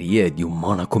fantasticherie di un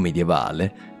monaco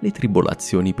medievale, le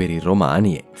tribolazioni per i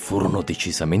romani furono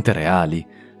decisamente reali,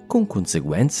 con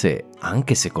conseguenze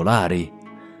anche secolari.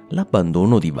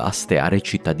 L'abbandono di vaste aree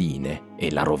cittadine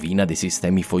e la rovina dei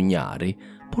sistemi fognari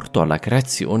portò alla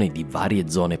creazione di varie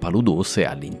zone paludose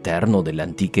all'interno delle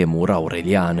antiche mura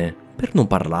aureliane, per non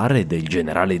parlare del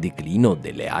generale declino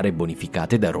delle aree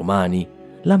bonificate dai Romani.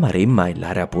 La Maremma e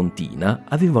l'area pontina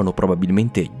avevano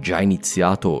probabilmente già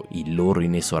iniziato il loro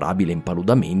inesorabile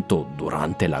impaludamento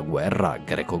durante la guerra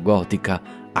greco-gotica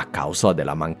a causa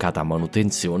della mancata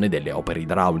manutenzione delle opere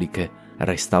idrauliche,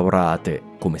 restaurate,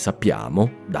 come sappiamo,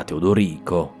 da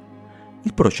Teodorico.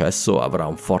 Il processo avrà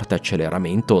un forte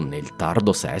acceleramento nel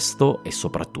tardo VI e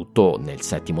soprattutto nel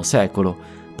VII secolo,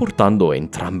 portando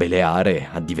entrambe le aree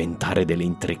a diventare delle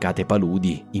intricate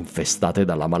paludi infestate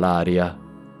dalla malaria.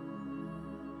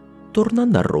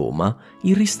 Tornando a Roma,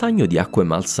 il ristagno di acque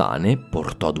malsane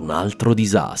portò ad un altro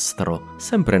disastro,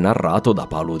 sempre narrato da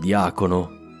Paolo Diacono.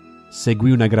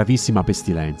 Seguì una gravissima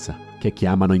pestilenza, che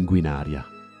chiamano inguinaria.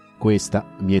 Questa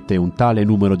miette un tale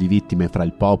numero di vittime fra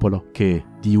il popolo che,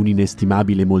 di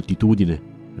un'inestimabile moltitudine,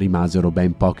 rimasero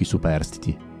ben pochi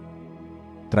superstiti.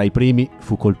 Tra i primi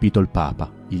fu colpito il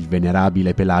Papa, il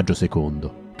venerabile Pelagio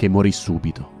II, che morì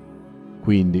subito.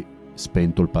 Quindi,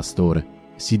 spento il pastore,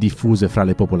 si diffuse fra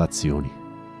le popolazioni.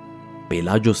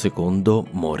 Pelagio II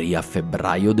morì a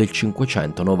febbraio del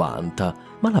 590,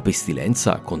 ma la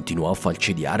pestilenza continuò a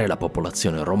falcidiare la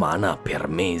popolazione romana per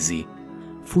mesi.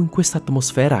 Fu in questa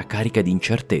atmosfera carica di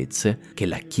incertezze che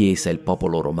la Chiesa e il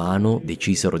popolo romano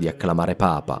decisero di acclamare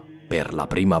Papa, per la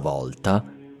prima volta,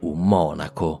 un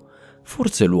monaco,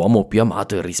 forse l'uomo più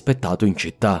amato e rispettato in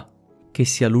città. Che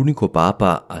sia l'unico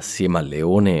Papa, assieme a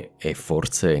Leone e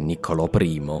forse Niccolò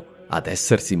I, ad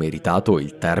essersi meritato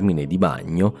il termine di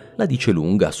bagno, la dice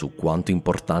lunga su quanto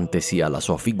importante sia la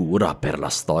sua figura per la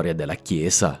storia della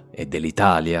Chiesa e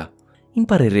dell'Italia.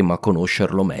 Impareremo a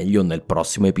conoscerlo meglio nel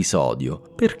prossimo episodio,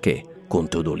 perché con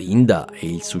Teodolinda e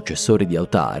il successore di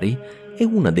Autari è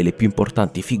una delle più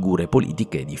importanti figure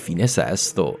politiche di fine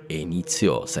VI e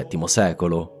inizio VII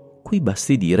secolo. Qui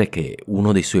basti dire che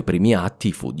uno dei suoi primi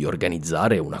atti fu di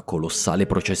organizzare una colossale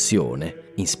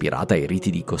processione, ispirata ai riti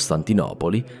di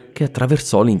Costantinopoli, che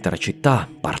attraversò l'intera città,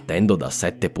 partendo da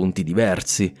 7 punti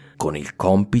diversi, con il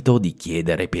compito di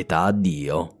chiedere pietà a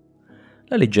Dio.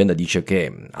 La leggenda dice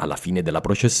che, alla fine della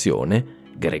processione,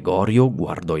 Gregorio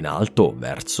guardò in alto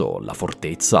verso la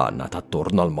fortezza nata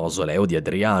attorno al mausoleo di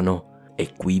Adriano,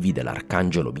 e qui vide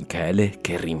l'arcangelo Michele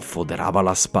che rinfoderava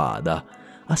la spada,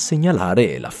 a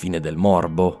segnalare la fine del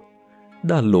morbo.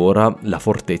 Da allora la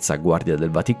fortezza a guardia del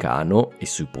Vaticano e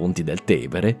sui ponti del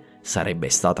Tevere sarebbe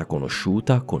stata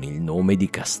conosciuta con il nome di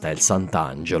Castel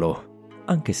Sant'Angelo.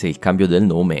 Anche se il cambio del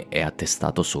nome è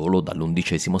attestato solo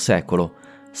dall'XI secolo,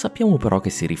 sappiamo però che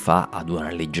si rifà ad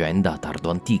una leggenda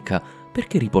tardo-antica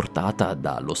perché riportata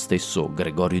dallo stesso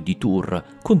Gregorio di Tours,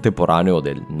 contemporaneo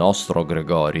del nostro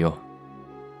Gregorio.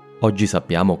 Oggi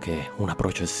sappiamo che una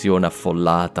processione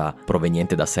affollata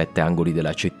proveniente da 7 angoli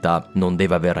della città non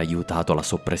deve aver aiutato la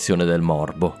soppressione del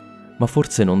morbo, ma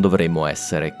forse non dovremmo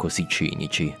essere così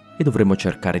cinici e dovremmo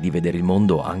cercare di vedere il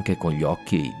mondo anche con gli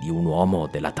occhi di un uomo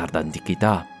della tarda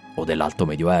antichità o dell'alto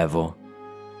medioevo.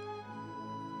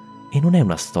 E non è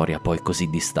una storia poi così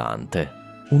distante.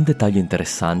 Un dettaglio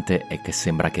interessante è che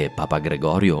sembra che Papa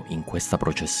Gregorio in questa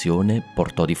processione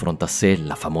portò di fronte a sé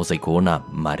la famosa icona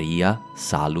Maria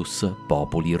Salus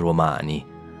Populi Romani,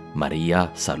 Maria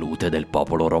Salute del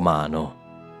popolo romano.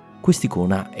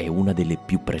 Quest'icona è una delle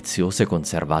più preziose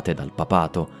conservate dal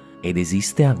papato ed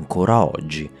esiste ancora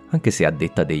oggi, anche se a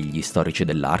detta degli storici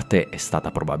dell'arte è stata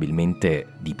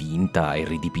probabilmente dipinta e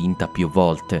ridipinta più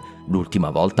volte, l'ultima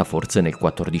volta forse nel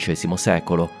XIV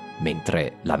secolo,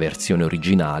 mentre la versione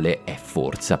originale è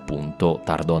forse appunto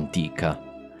tardo-antica.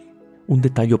 Un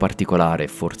dettaglio particolare,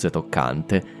 forse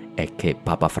toccante, è che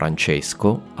Papa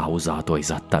Francesco ha usato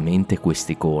esattamente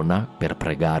quest'icona per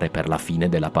pregare per la fine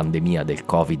della pandemia del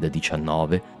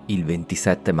Covid-19 il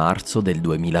 27 marzo del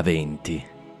 2020.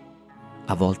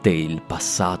 A volte il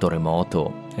passato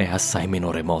remoto è assai meno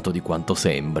remoto di quanto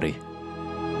sembri.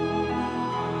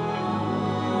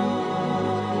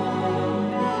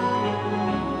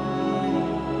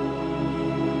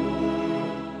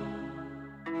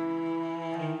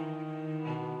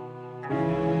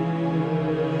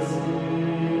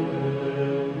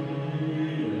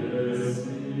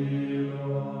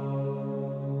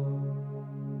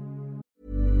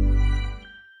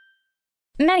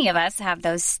 Many of us have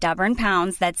those stubborn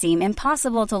pounds that seem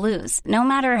impossible to lose, no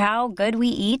matter how good we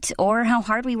eat or how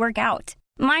hard we work out.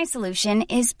 My solution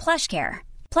is PlushCare.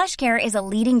 PlushCare is a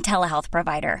leading telehealth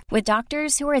provider with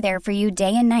doctors who are there for you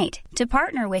day and night to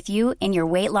partner with you in your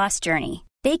weight loss journey.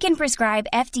 They can prescribe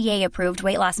FDA-approved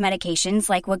weight loss medications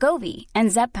like Wegovy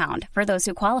and Zepbound for those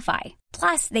who qualify.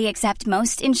 Plus, they accept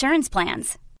most insurance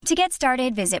plans. To get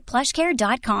started, visit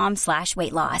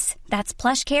plushcare.com/weightloss. That's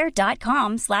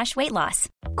plushcare.com/weightloss.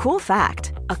 Cool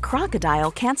fact, a crocodile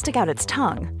can't stick out its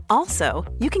tongue. Also,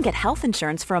 you can get health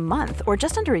insurance for a month or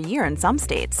just under a year in some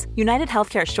states. United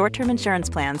Healthcare short-term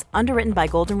insurance plans, underwritten by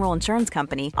Golden Rule Insurance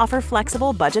Company, offer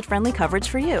flexible, budget-friendly coverage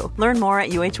for you. Learn more at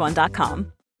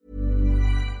uh1.com.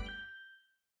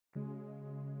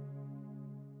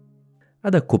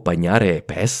 Ad accompagnare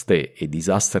peste e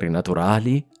disastri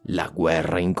naturali, la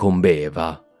guerra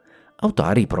incombeva.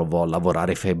 Autari provò a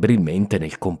lavorare febbrilmente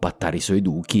nel compattare i suoi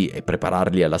duchi e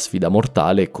prepararli alla sfida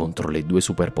mortale contro le 2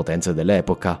 superpotenze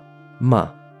dell'epoca,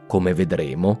 ma Come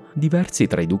vedremo, diversi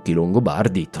tra i duchi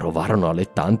longobardi trovarono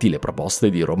allettanti le proposte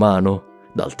di Romano.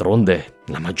 D'altronde,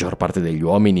 la maggior parte degli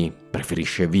uomini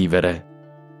preferisce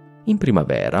vivere. In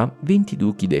primavera, 20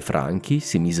 duchi dei Franchi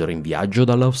si misero in viaggio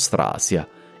dall'Austrasia,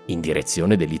 in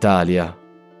direzione dell'Italia.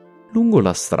 Lungo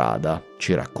la strada,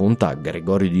 ci racconta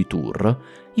Gregorio di Tours,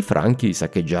 i Franchi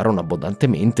saccheggiarono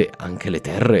abbondantemente anche le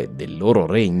terre del loro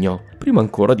regno, prima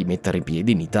ancora di mettere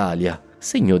piede in Italia,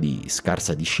 segno di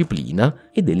scarsa disciplina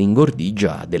e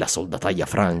dell'ingordigia della soldataglia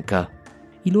franca.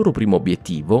 Il loro primo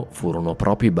obiettivo furono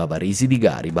proprio i bavaresi di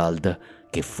Garibald,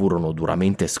 che furono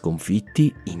duramente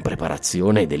sconfitti in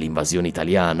preparazione dell'invasione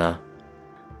italiana.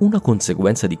 Una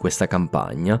conseguenza di questa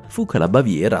campagna fu che la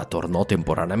Baviera tornò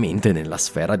temporaneamente nella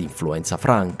sfera di influenza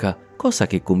franca, cosa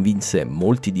che convinse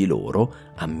molti di loro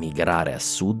a migrare a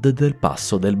sud del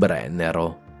passo del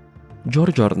Brennero.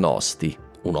 Giorgio Arnosti,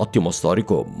 un ottimo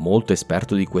storico molto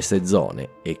esperto di queste zone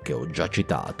e che ho già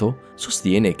citato,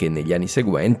 sostiene che negli anni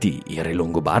seguenti i re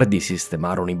longobardi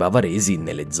sistemarono i bavaresi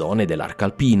nelle zone dell'arco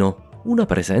alpino, una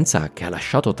presenza che ha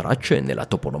lasciato tracce nella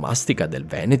toponomastica del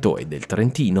Veneto e del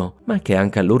Trentino, ma che è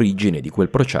anche all'origine di quel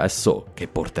processo che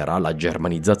porterà alla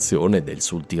germanizzazione del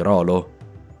Sul Tirolo.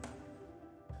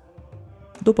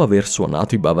 Dopo aver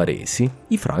suonato i bavaresi,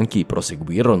 i Franchi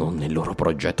proseguirono nel loro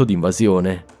progetto di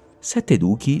invasione. 7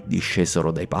 duchi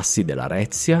discesero dai passi della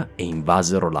Rezia e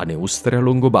invasero la Neustria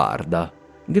longobarda.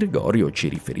 Gregorio ci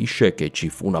riferisce che ci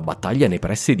fu una battaglia nei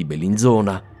pressi di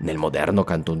Bellinzona, nel moderno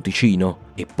Canton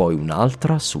Ticino, e poi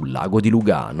un'altra sul lago di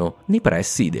Lugano, nei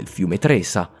pressi del fiume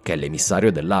Tresa, che è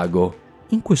l'emissario del lago.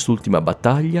 In quest'ultima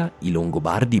battaglia i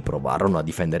Longobardi provarono a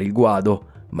difendere il Guado,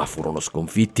 ma furono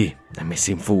sconfitti e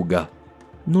messi in fuga.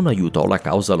 Non aiutò la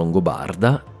causa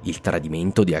longobarda il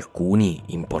tradimento di alcuni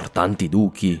importanti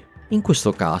duchi. In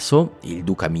questo caso il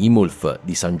duca Mimulf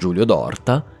di San Giulio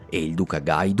d'Orta e il duca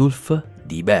Gaidulf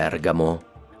di Bergamo.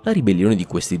 La ribellione di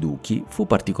questi duchi fu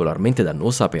particolarmente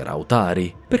dannosa per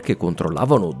Autari, perché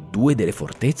controllavano 2 delle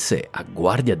fortezze a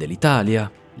guardia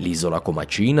dell'Italia, l'isola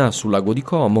Comacina sul lago di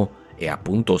Como e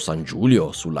appunto San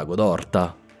Giulio sul lago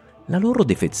d'Orta. La loro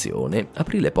defezione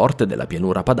aprì le porte della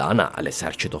pianura padana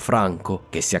all'esercito franco,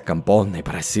 che si accampò nei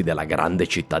pressi della grande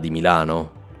città di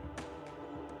Milano.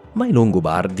 Ma i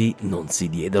Longobardi non si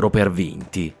diedero per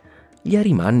vinti. Gli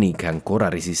Arimanni, che ancora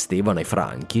resistevano ai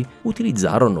Franchi,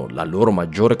 utilizzarono la loro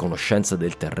maggiore conoscenza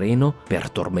del terreno per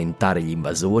tormentare gli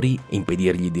invasori e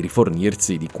impedirgli di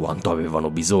rifornirsi di quanto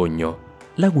avevano bisogno.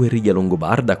 La guerriglia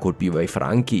longobarda colpiva i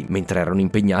Franchi mentre erano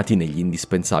impegnati negli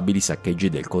indispensabili saccheggi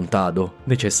del contado,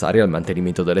 necessari al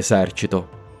mantenimento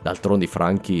dell'esercito. D'altronde i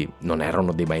Franchi non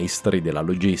erano dei maestri della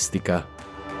logistica.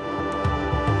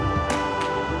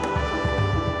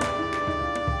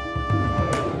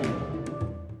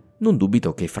 Non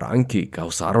dubito che i Franchi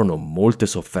causarono molte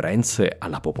sofferenze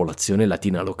alla popolazione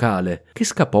latina locale, che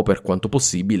scappò per quanto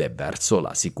possibile verso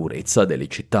la sicurezza delle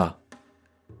città.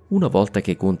 Una volta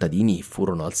che i contadini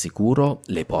furono al sicuro,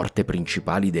 le porte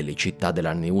principali delle città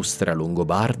della Neustria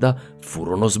longobarda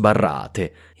furono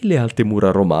sbarrate e le alte mura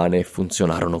romane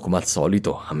funzionarono come al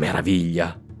solito a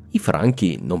meraviglia. I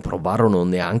Franchi non provarono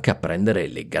neanche a prendere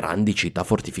le grandi città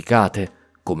fortificate,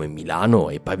 come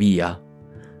Milano e Pavia.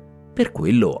 Per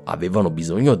quello avevano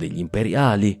bisogno degli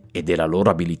imperiali e della loro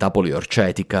abilità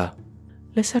poliorcetica.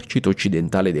 L'esercito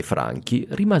occidentale dei Franchi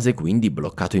rimase quindi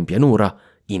bloccato in pianura,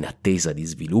 in attesa di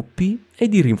sviluppi e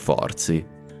di rinforzi.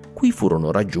 Qui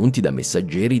furono raggiunti da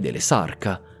messaggeri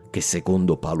dell'Esarca, che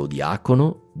secondo Paolo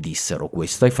Diacono dissero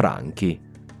questo ai Franchi.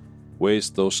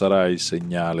 Questo sarà il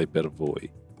segnale per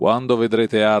voi. Quando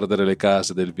vedrete ardere le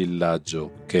case del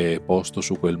villaggio che è posto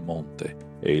su quel monte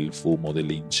e il fumo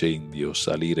dell'incendio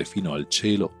salire fino al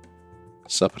cielo,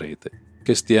 saprete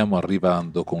che stiamo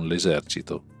arrivando con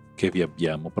l'esercito che vi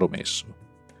abbiamo promesso.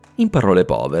 In parole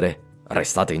povere,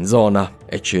 restate in zona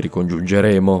e ci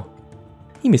ricongiungeremo.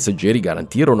 I messaggeri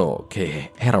garantirono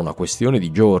che era una questione di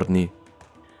giorni.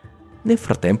 Nel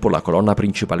frattempo la colonna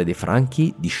principale dei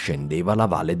Franchi discendeva la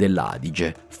valle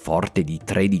dell'Adige, forte di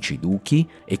 13 duchi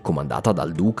e comandata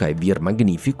dal duca e vir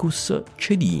magnificus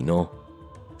Cedino.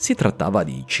 Si trattava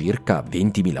di circa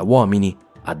 20.000 uomini,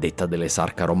 a detta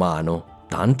dell'esarca romano,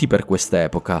 tanti per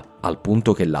quest'epoca, al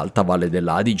punto che l'alta valle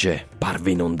dell'Adige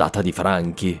parve inondata di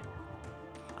Franchi.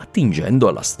 Attingendo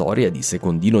alla storia di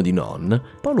Secondino di Non,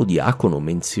 Paolo Diacono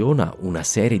menziona una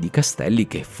serie di castelli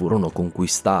che furono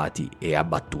conquistati e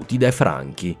abbattuti dai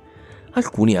Franchi,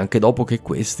 alcuni anche dopo che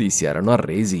questi si erano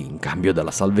arresi in cambio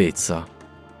della salvezza.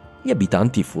 Gli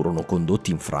abitanti furono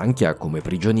condotti in Francia come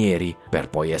prigionieri, per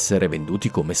poi essere venduti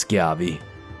come schiavi.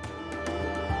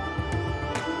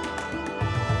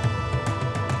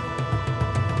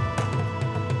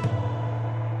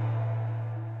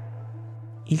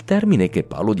 Il termine che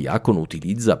Paolo Diacono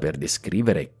utilizza per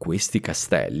descrivere questi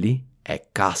castelli è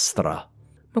castra.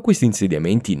 Ma questi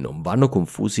insediamenti non vanno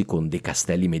confusi con dei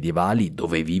castelli medievali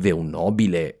dove vive un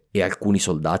nobile e alcuni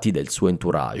soldati del suo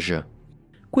entourage.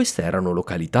 Queste erano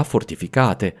località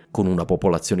fortificate, con una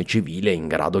popolazione civile in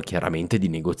grado chiaramente di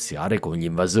negoziare con gli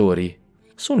invasori.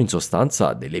 Sono in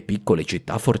sostanza delle piccole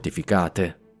città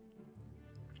fortificate.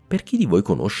 Per chi di voi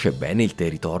conosce bene il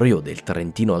territorio del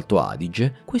Trentino Alto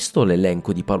Adige, questo è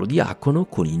l'elenco di Paolo Diacono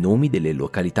con i nomi delle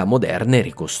località moderne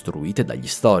ricostruite dagli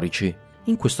storici.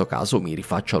 In questo caso mi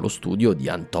rifaccio allo studio di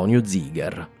Antonio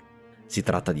Ziger. Si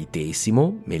tratta di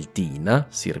Tesimo, Meltina,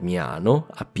 Sirmiano,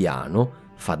 Appiano,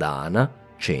 Fadana,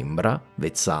 Cembra,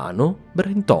 Vezzano,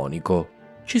 Brentonico.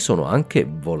 Ci sono anche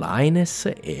Volaines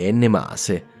e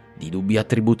Ennemase, di dubbia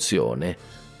attribuzione.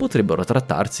 Potrebbero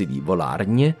trattarsi di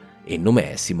Volargne e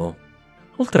Nomesimo.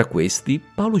 Oltre a questi,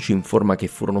 Paolo ci informa che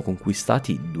furono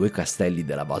conquistati 2 castelli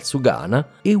della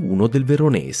Valsugana e uno del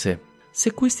Veronese.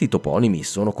 Se questi toponimi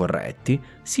sono corretti,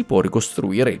 si può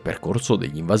ricostruire il percorso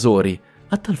degli invasori.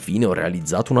 A tal fine ho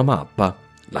realizzato una mappa.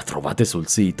 La trovate sul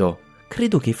sito.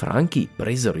 Credo che i Franchi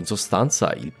presero in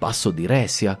sostanza il passo di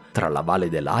Resia, tra la valle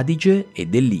dell'Adige e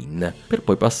dell'Inn, per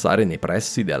poi passare nei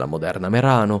pressi della moderna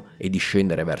Merano e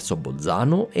discendere verso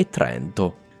Bolzano e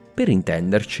Trento. Per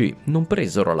intenderci, non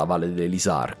presero la valle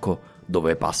dell'Isarco,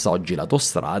 dove passa oggi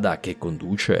l'autostrada che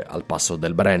conduce al passo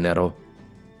del Brennero.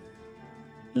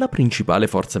 La principale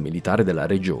forza militare della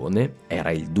regione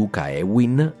era il duca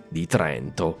Ewin di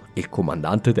Trento, il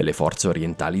comandante delle forze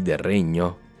orientali del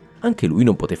regno. Anche lui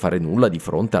non poté fare nulla di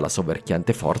fronte alla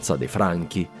soverchiante forza dei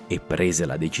Franchi e prese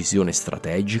la decisione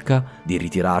strategica di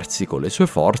ritirarsi con le sue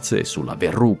forze sulla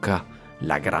Verruca,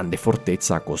 la grande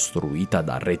fortezza costruita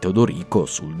da re Teodorico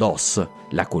sul Dos,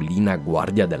 la collina a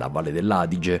guardia della Valle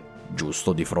dell'Adige,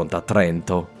 giusto di fronte a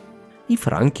Trento. I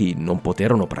Franchi non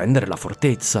poterono prendere la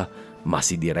fortezza, ma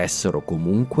si diressero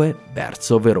comunque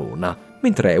verso Verona,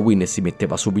 mentre Ewin si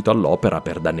metteva subito all'opera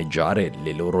per danneggiare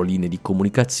le loro linee di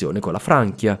comunicazione con la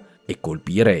Francia e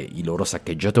colpire i loro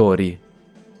saccheggiatori.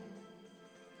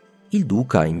 Il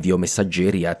duca inviò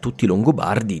messaggeri a tutti i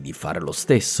Longobardi di fare lo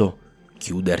stesso,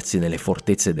 chiudersi nelle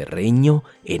fortezze del regno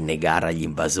e negare agli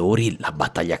invasori la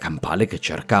battaglia campale che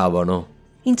cercavano.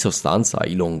 In sostanza,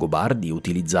 i Longobardi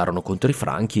utilizzarono contro i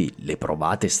Franchi le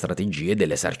provate strategie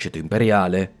dell'esercito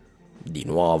imperiale. Di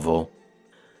nuovo.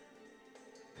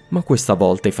 Ma questa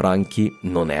volta i Franchi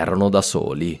non erano da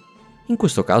soli. In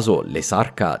questo caso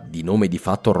l'esarca, di nome di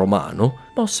fatto romano,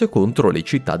 mosse contro le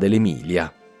città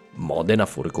dell'Emilia. Modena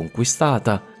fu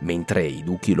riconquistata, mentre i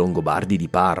duchi longobardi di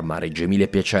Parma, Reggio Emilia e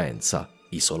Piacenza,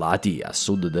 isolati a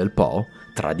sud del Po,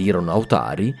 tradirono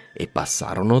Autari e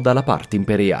passarono dalla parte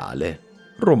imperiale.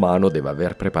 Romano deve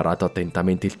aver preparato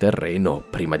attentamente il terreno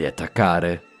prima di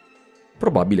attaccare.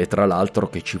 Probabile tra l'altro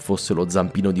che ci fosse lo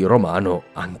zampino di Romano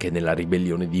anche nella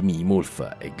ribellione di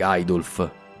Mimulf e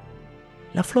Gaidulf.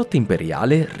 La flotta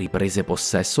imperiale riprese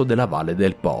possesso della Valle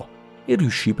del Po e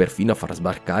riuscì perfino a far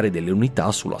sbarcare delle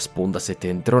unità sulla sponda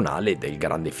settentrionale del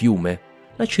grande fiume.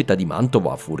 La città di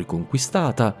Mantova fu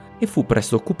riconquistata e fu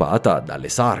presto occupata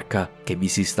dall'esarca, che vi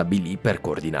si stabilì per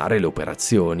coordinare le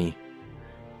operazioni.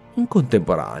 In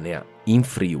contemporanea, in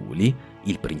Friuli,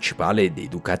 il principale dei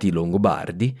ducati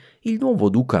longobardi, il nuovo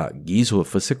duca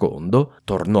Gisulf II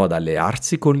tornò ad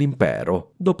allearsi con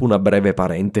l'impero, dopo una breve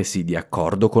parentesi di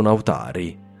accordo con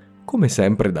Autari. Come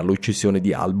sempre dall'uccisione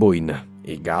di Alboin,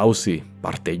 i Gausi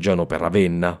parteggiano per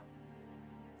Ravenna.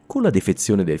 Con la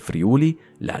defezione del Friuli,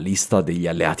 la lista degli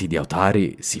alleati di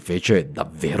Autari si fece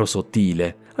davvero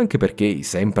sottile, anche perché i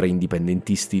sempre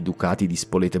indipendentisti ducati di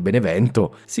Spoleto e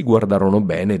Benevento si guardarono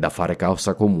bene da fare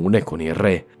causa comune con il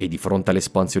re e di fronte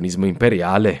all'espansionismo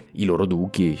imperiale i loro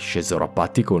duchi scesero a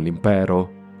patti con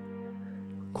l'impero.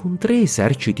 Con 3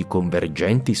 eserciti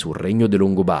convergenti sul regno dei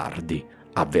Longobardi,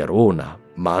 a Verona,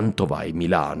 Mantova e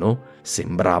Milano,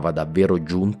 sembrava davvero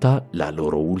giunta la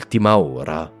loro ultima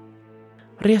ora.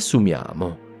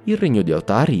 Riassumiamo, il regno di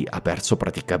Autari ha perso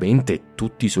praticamente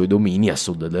tutti i suoi domini a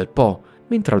sud del Po,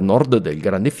 mentre al nord del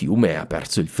grande fiume ha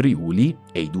perso il Friuli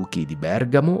e i duchi di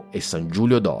Bergamo e San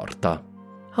Giulio d'Orta.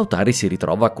 Autari si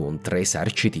ritrova con 3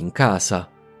 eserciti in casa,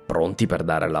 pronti per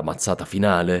dare la mazzata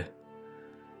finale.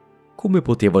 Come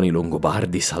potevano i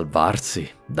Longobardi salvarsi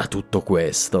da tutto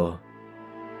questo?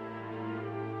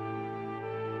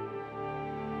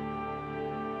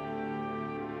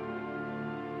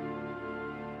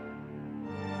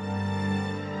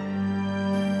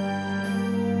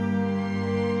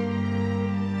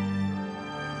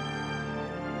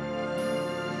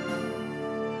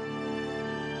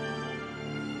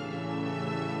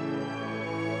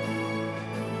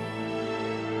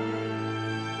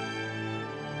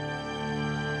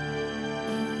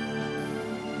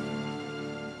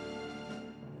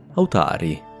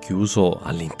 Autari, chiuso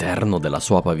all'interno della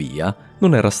sua Pavia,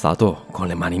 non era stato con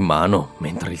le mani in mano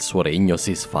mentre il suo regno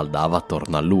si sfaldava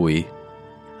attorno a lui.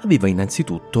 Aveva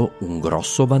innanzitutto un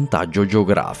grosso vantaggio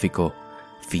geografico.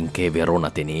 Finché Verona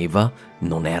teneva,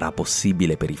 non era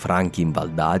possibile per i Franchi in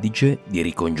Val d'Adige di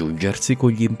ricongiungersi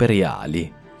con gli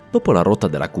imperiali. Dopo la rotta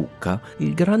della Cucca,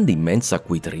 il grande immenso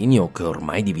acquitrinio che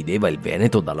ormai divideva il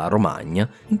Veneto dalla Romagna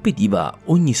impediva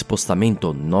ogni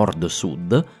spostamento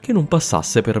nord-sud che non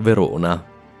passasse per Verona.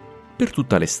 Per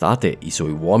tutta l'estate i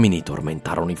suoi uomini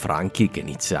tormentarono i Franchi, che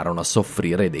iniziarono a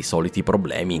soffrire dei soliti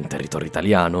problemi in territorio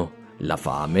italiano, la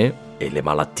fame e le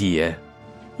malattie.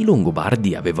 I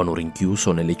Longobardi avevano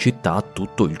rinchiuso nelle città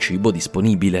tutto il cibo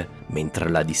disponibile, mentre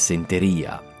la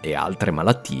dissenteria e altre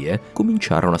malattie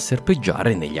cominciarono a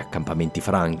serpeggiare negli accampamenti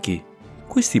franchi.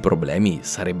 Questi problemi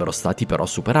sarebbero stati però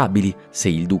superabili se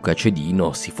il duca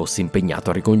Cedino si fosse impegnato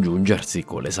a ricongiungersi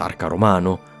con l'esarca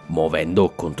romano,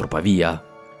 muovendo contro Pavia.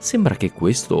 Sembra che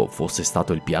questo fosse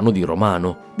stato il piano di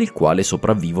Romano, del quale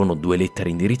sopravvivono 2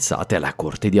 lettere indirizzate alla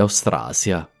corte di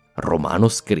Austrasia. Romano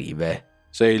scrive: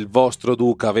 Se il vostro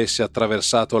duca avesse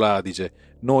attraversato l'Adige,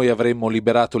 noi avremmo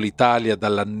liberato l'Italia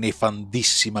dalla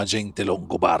nefandissima gente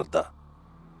longobarda.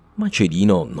 Ma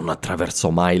Cedino non attraversò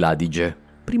mai l'Adige.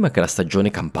 Prima che la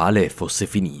stagione campale fosse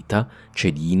finita,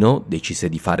 Cedino decise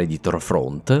di fare di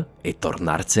front e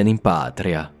tornarsene in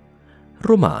patria.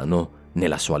 Romano,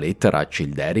 nella sua lettera a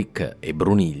Childeric e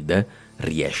Brunilde,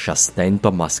 riesce a stento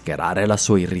a mascherare la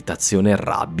sua irritazione e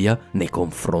rabbia nei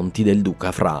confronti del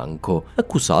duca franco,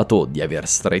 accusato di aver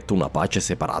stretto una pace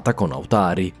separata con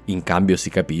Autari, in cambio, si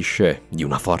capisce, di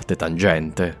una forte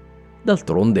tangente.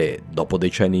 D'altronde, dopo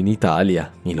decenni in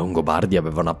Italia, i Longobardi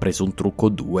avevano appreso un trucco o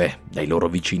 2 dai loro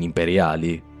vicini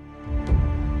imperiali.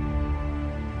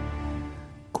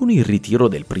 Con il ritiro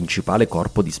del principale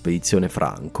corpo di spedizione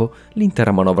franco,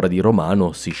 l'intera manovra di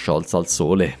Romano si sciolse al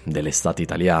sole dell'estate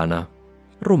italiana.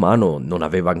 Romano non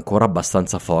aveva ancora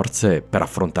abbastanza forze per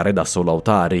affrontare da solo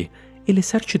Autari e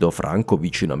l'esercito franco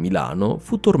vicino a Milano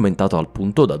fu tormentato al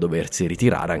punto da doversi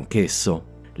ritirare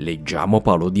anch'esso. Leggiamo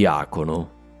Paolo Diacono.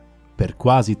 Per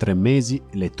quasi 3 mesi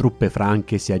le truppe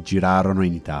franche si aggirarono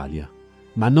in Italia,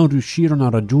 ma non riuscirono a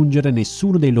raggiungere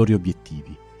nessuno dei loro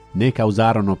obiettivi, né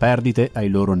causarono perdite ai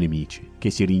loro nemici, che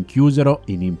si rinchiusero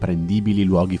in imprendibili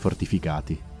luoghi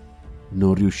fortificati.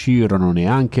 Non riuscirono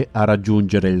neanche a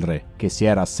raggiungere il re, che si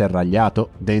era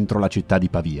asserragliato dentro la città di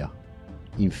Pavia.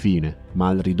 Infine,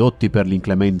 mal ridotti per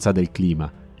l'inclemenza del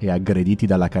clima e aggrediti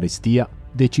dalla carestia,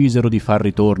 decisero di far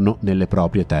ritorno nelle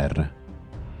proprie terre.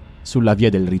 Sulla via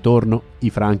del ritorno, i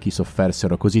franchi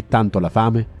soffersero così tanto la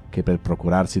fame che per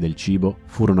procurarsi del cibo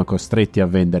furono costretti a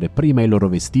vendere prima i loro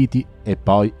vestiti e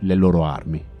poi le loro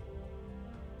armi.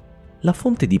 La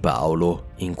fonte di Paolo,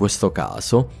 in questo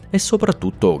caso, è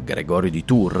soprattutto Gregorio di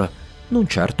Tours, non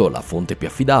certo la fonte più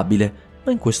affidabile,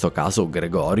 ma in questo caso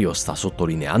Gregorio sta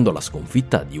sottolineando la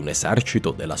sconfitta di un esercito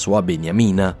della sua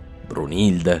beniamina,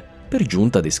 Brunilde, per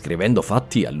giunta descrivendo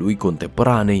fatti a lui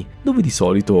contemporanei, dove di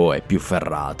solito è più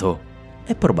ferrato.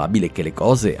 È probabile che le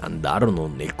cose andarono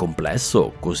nel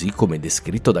complesso così come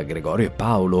descritto da Gregorio e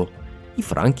Paolo. I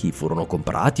franchi furono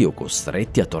comprati o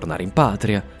costretti a tornare in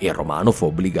patria e Romano fu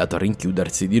obbligato a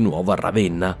rinchiudersi di nuovo a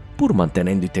Ravenna, pur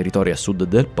mantenendo i territori a sud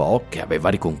del Po che aveva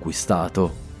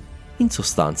riconquistato. In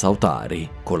sostanza Autari,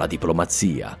 con la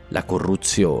diplomazia, la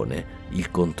corruzione,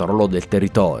 il controllo del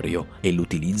territorio e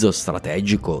l'utilizzo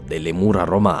strategico delle mura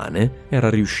romane, era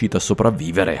riuscito a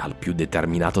sopravvivere al più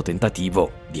determinato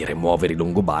tentativo di rimuovere i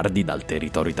Longobardi dal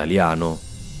territorio italiano.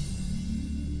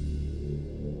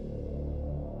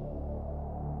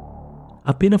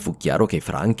 Appena fu chiaro che i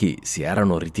franchi si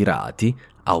erano ritirati,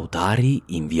 Autari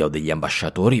inviò degli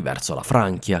ambasciatori verso la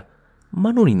Francia,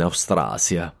 ma non in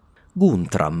Austrasia.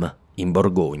 Guntram, in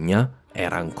Borgogna,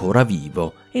 era ancora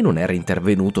vivo e non era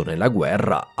intervenuto nella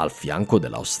guerra al fianco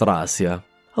dell'Austrasia.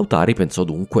 Autari pensò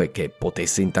dunque che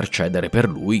potesse intercedere per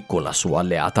lui con la sua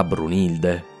alleata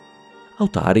Brunilde.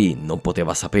 Autari non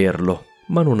poteva saperlo,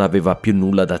 ma non aveva più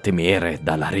nulla da temere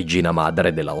dalla regina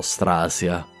madre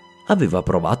dell'Austrasia. Aveva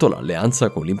provato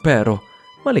l'alleanza con l'impero,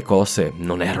 ma le cose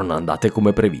non erano andate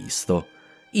come previsto.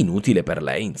 Inutile per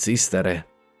lei insistere.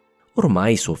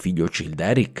 Ormai suo figlio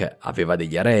Childeric aveva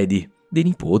degli eredi, dei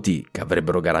nipoti che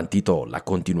avrebbero garantito la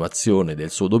continuazione del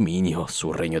suo dominio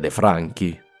sul regno dei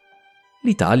Franchi.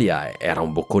 L'Italia era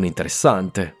un boccone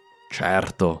interessante,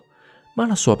 certo, ma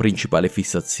la sua principale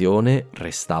fissazione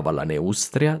restava la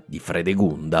Neustria di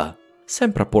Fredegunda,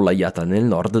 sempre appollaiata nel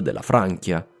nord della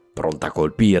Francia, pronta a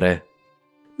colpire.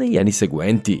 Negli anni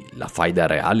seguenti la faida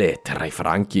reale terrà i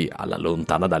Franchi alla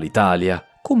lontana dall'Italia,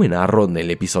 come narro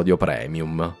nell'episodio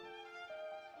Premium.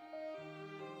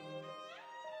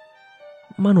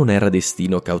 Ma non era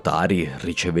destino che Autari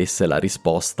ricevesse la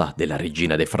risposta della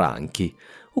regina dei Franchi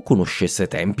o conoscesse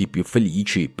tempi più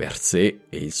felici per sé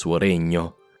e il suo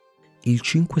regno. Il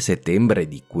 5 settembre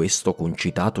di questo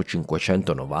concitato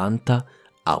 590,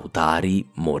 Autari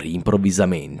morì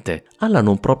improvvisamente, alla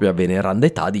non proprio veneranda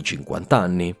età di 50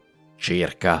 anni,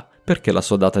 circa, perché la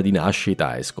sua data di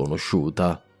nascita è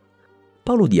sconosciuta.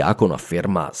 Paolo Diacono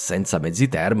afferma senza mezzi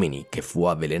termini che fu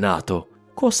avvelenato,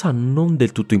 cosa non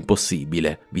del tutto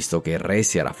impossibile, visto che il re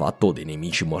si era fatto dei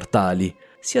nemici mortali,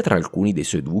 sia tra alcuni dei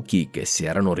suoi duchi che si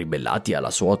erano ribellati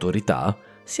alla sua autorità,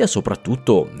 sia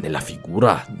soprattutto nella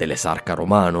figura dell'esarca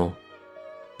romano.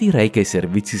 Direi che i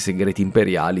servizi segreti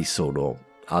imperiali sono,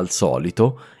 al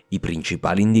solito, i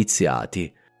principali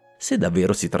indiziati, se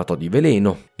davvero si trattò di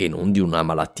veleno e non di una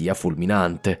malattia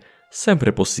fulminante,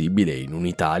 sempre possibile in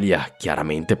un'Italia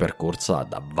chiaramente percorsa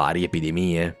da varie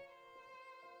epidemie.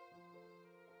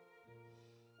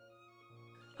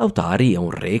 Autari è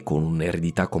un re con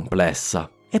un'eredità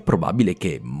complessa. È probabile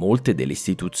che molte delle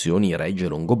istituzioni regie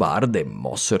longobarde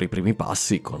mossero i primi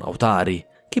passi con Autari,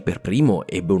 che per primo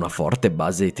ebbe una forte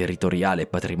base territoriale e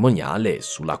patrimoniale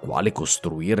sulla quale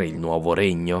costruire il nuovo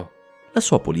regno. La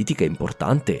sua politica è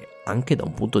importante anche da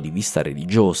un punto di vista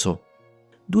religioso.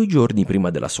 2 giorni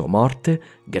prima della sua morte,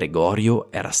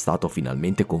 Gregorio era stato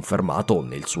finalmente confermato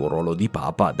nel suo ruolo di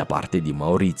papa da parte di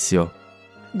Maurizio.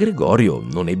 Gregorio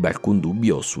non ebbe alcun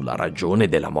dubbio sulla ragione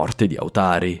della morte di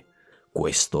Autari.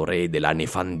 Questo re della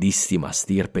nefandissima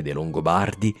stirpe dei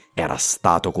Longobardi era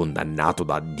stato condannato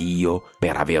da Dio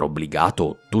per aver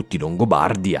obbligato tutti i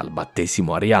Longobardi al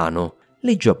battesimo ariano,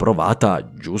 legge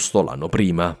approvata giusto l'anno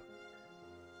prima.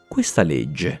 Questa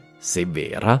legge, se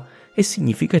vera, è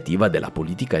significativa della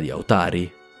politica di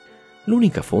Autari.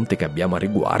 L'unica fonte che abbiamo a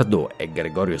riguardo è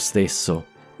Gregorio stesso,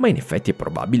 ma in effetti è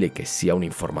probabile che sia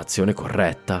un'informazione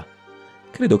corretta.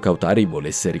 Credo che Autari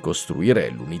volesse ricostruire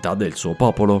l'unità del suo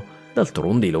popolo.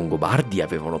 D'altronde i Longobardi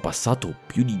avevano passato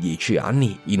più di 10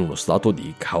 anni in uno stato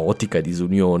di caotica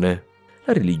disunione.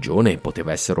 La religione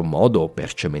poteva essere un modo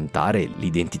per cementare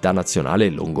l'identità nazionale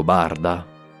longobarda.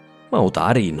 Ma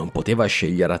Autari non poteva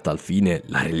scegliere a tal fine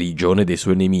la religione dei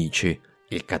suoi nemici,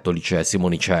 il cattolicesimo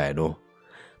niceno.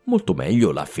 Molto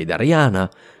meglio la fede ariana,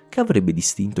 che avrebbe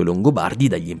distinto i Longobardi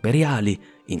dagli imperiali,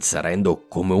 inserendo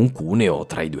come un cuneo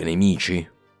tra i 2 nemici.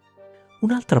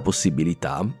 Un'altra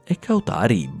possibilità è che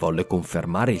Autari volle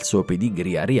confermare il suo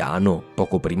pedigree ariano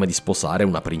poco prima di sposare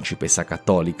una principessa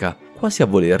cattolica, quasi a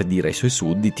voler dire ai suoi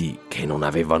sudditi che non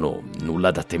avevano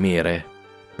nulla da temere.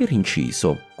 Per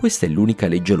inciso, questa è l'unica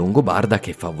legge longobarda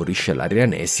che favorisce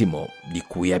l'arianesimo di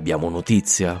cui abbiamo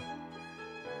notizia.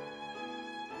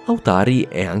 Autari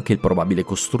è anche il probabile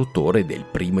costruttore del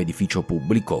primo edificio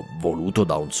pubblico voluto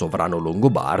da un sovrano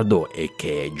longobardo e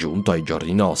che è giunto ai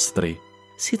giorni nostri.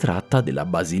 Si tratta della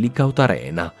Basilica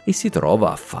Autarena e si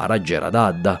trova a Fara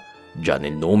Geradadda, già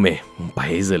nel nome un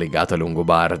paese legato ai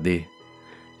Longobardi.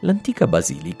 L'antica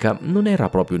basilica non era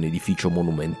proprio un edificio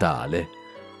monumentale.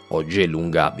 Oggi è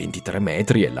lunga 23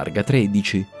 metri e larga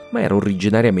 13, ma era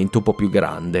originariamente un po' più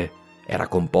grande. Era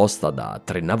composta da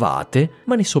 3 navate,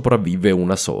 ma ne sopravvive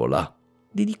una sola.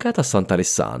 Dedicata a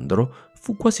Sant'Alessandro,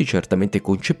 fu quasi certamente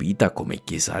concepita come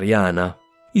chiesa ariana.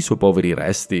 I suoi poveri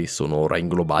resti sono ora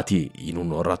inglobati in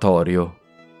un oratorio.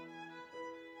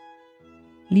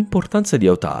 L'importanza di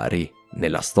Autari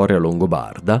nella storia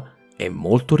longobarda è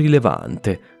molto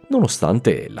rilevante,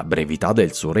 nonostante la brevità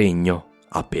del suo regno,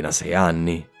 appena 6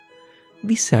 anni.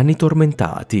 Visse anni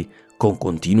tormentati, con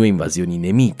continue invasioni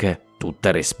nemiche,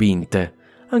 tutte respinte,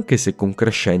 anche se con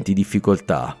crescenti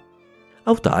difficoltà.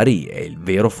 Autari è il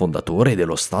vero fondatore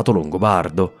dello Stato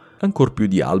longobardo, ancor più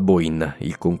di Alboin,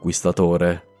 il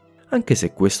conquistatore, anche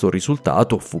se questo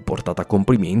risultato fu portato a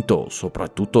compimento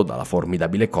soprattutto dalla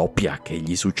formidabile coppia che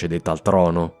gli succedette al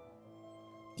trono.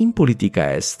 In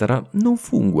politica estera non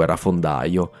fu un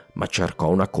guerrafondaio, ma cercò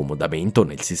un accomodamento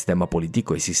nel sistema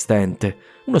politico esistente,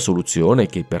 una soluzione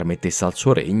che permettesse al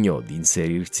suo regno di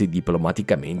inserirsi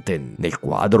diplomaticamente nel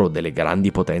quadro delle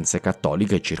grandi potenze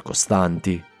cattoliche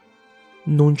circostanti.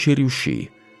 Non ci riuscì,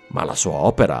 ma la sua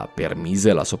opera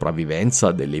permise la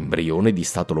sopravvivenza dell'embrione di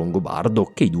Stato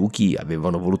longobardo che i duchi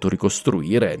avevano voluto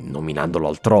ricostruire nominandolo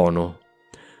al trono.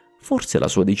 Forse la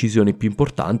sua decisione più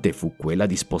importante fu quella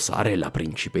di sposare la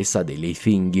principessa dei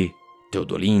Leithinghi,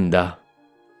 Teodolinda.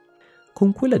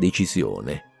 Con quella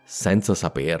decisione, senza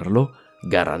saperlo,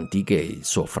 garantì che il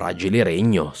suo fragile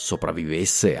regno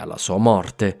sopravvivesse alla sua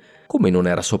morte, come non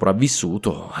era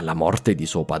sopravvissuto alla morte di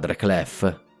suo padre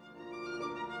Clef.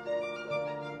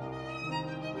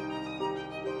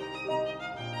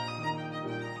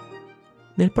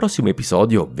 Nel prossimo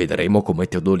episodio vedremo come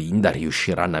Teodolinda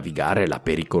riuscirà a navigare la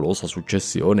pericolosa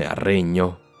successione al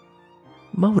regno.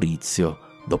 Maurizio,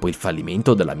 dopo il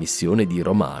fallimento della missione di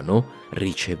Romano,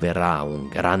 riceverà un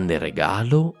grande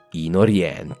regalo in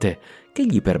Oriente che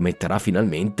gli permetterà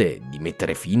finalmente di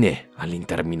mettere fine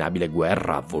all'interminabile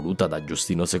guerra voluta da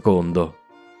Giustino II.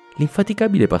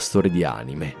 L'infaticabile pastore di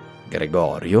anime,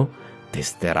 Gregorio,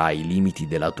 testerà i limiti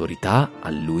dell'autorità a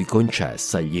lui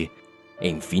concessagli e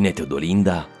infine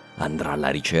Teodolinda andrà alla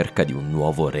ricerca di un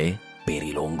nuovo re per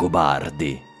i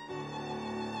Longobardi.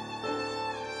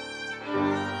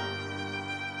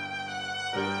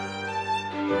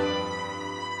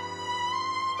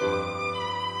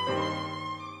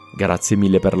 Grazie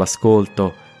mille per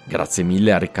l'ascolto, grazie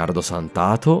mille a Riccardo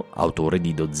Santato, autore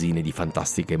di dozzine di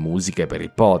fantastiche musiche per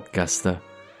il podcast.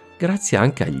 Grazie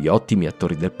anche agli ottimi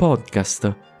attori del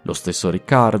podcast, lo stesso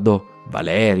Riccardo,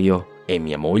 Valerio e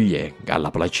mia moglie Galla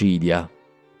Placidia.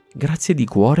 Grazie di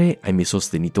cuore ai miei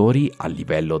sostenitori a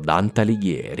livello Dante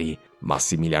Alighieri,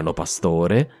 Massimiliano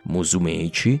Pastore,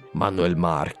 Musumeci, Manuel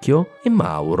Marchio e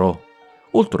Mauro,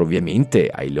 oltre ovviamente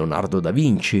ai Leonardo da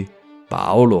Vinci,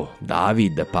 Paolo,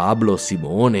 David, Pablo,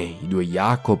 Simone, i due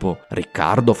Jacopo,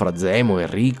 Riccardo, Frazemo,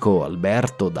 Enrico,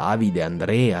 Alberto, Davide,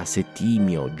 Andrea,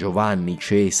 Settimio, Giovanni,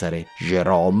 Cesare,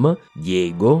 Jerome,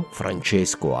 Diego,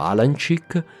 Francesco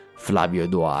Alancic, Flavio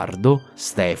Edoardo,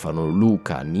 Stefano,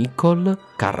 Luca, Nicole,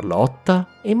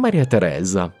 Carlotta e Maria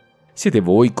Teresa. Siete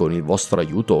voi con il vostro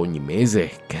aiuto ogni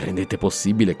mese che rendete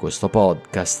possibile questo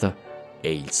podcast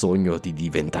e il sogno di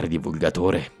diventare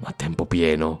divulgatore a tempo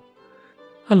pieno.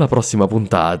 Alla prossima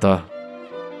puntata!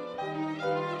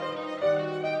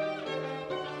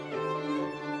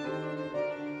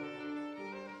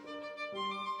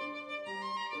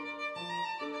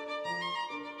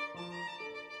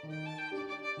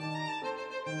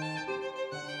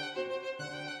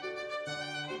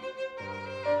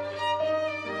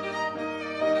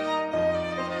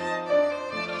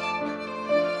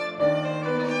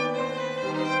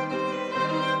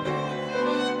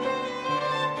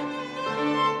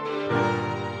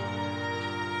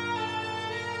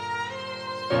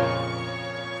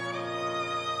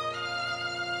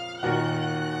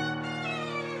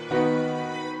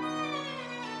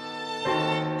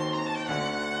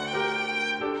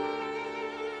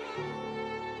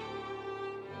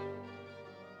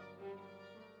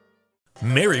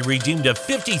 Mary redeemed a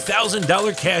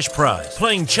 $50,000 cash prize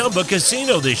playing Chumba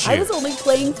Casino this year. I was only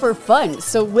playing for fun,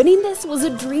 so winning this was a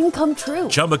dream come true.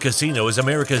 Chumba Casino is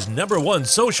America's #1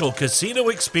 social casino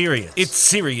experience. It's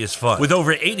serious fun. With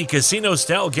over 80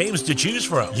 casino-style games to choose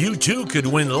from, you too could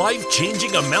win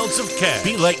life-changing amounts of cash.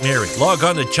 Be like Mary. Log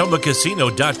on to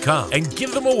ChumbaCasino.com and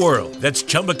give them a whirl. That's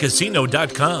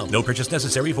ChumbaCasino.com. No purchase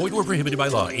necessary. Void where prohibited by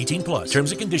law. 18+.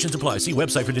 Terms and conditions apply. See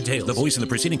website for details. The voice in the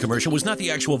preceding commercial was not the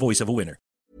actual voice of a winner.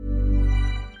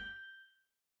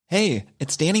 Hey,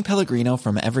 it's Danny Pellegrino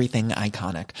from Everything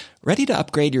Iconic. Ready to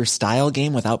upgrade your style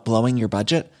game without blowing your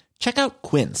budget? Check out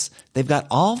Quince. They've got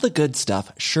all the good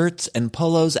stuff, shirts and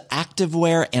polos,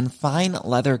 activewear, and fine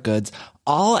leather goods,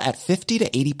 all at 50 to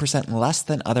 80% less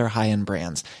than other high-end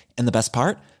brands. And the best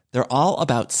part? They're all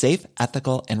about safe,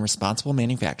 ethical, and responsible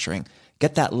manufacturing.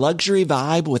 Get that luxury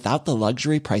vibe without the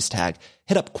luxury price tag.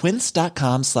 Hit up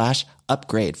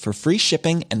quince.com/upgrade for free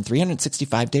shipping and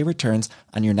 365-day returns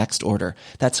on your next order.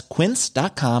 That's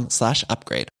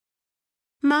quince.com/upgrade.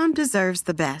 Mom deserves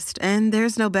the best, and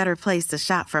there's no better place to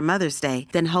shop for Mother's Day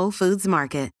than Whole Foods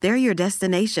Market. They're your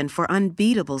destination for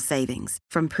unbeatable savings,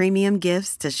 from premium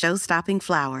gifts to show-stopping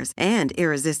flowers and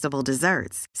irresistible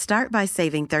desserts. Start by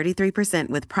saving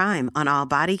 33% with Prime on all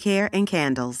body care and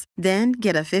candles. Then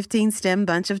get a 15-stem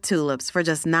bunch of tulips for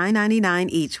just $9.99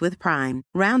 each with Prime.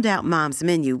 Round out Mom's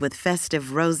menu with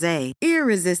festive rosé,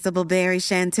 irresistible berry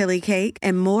chantilly cake,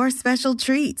 and more special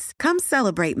treats. Come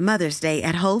celebrate Mother's Day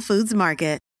at Whole Foods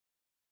Market.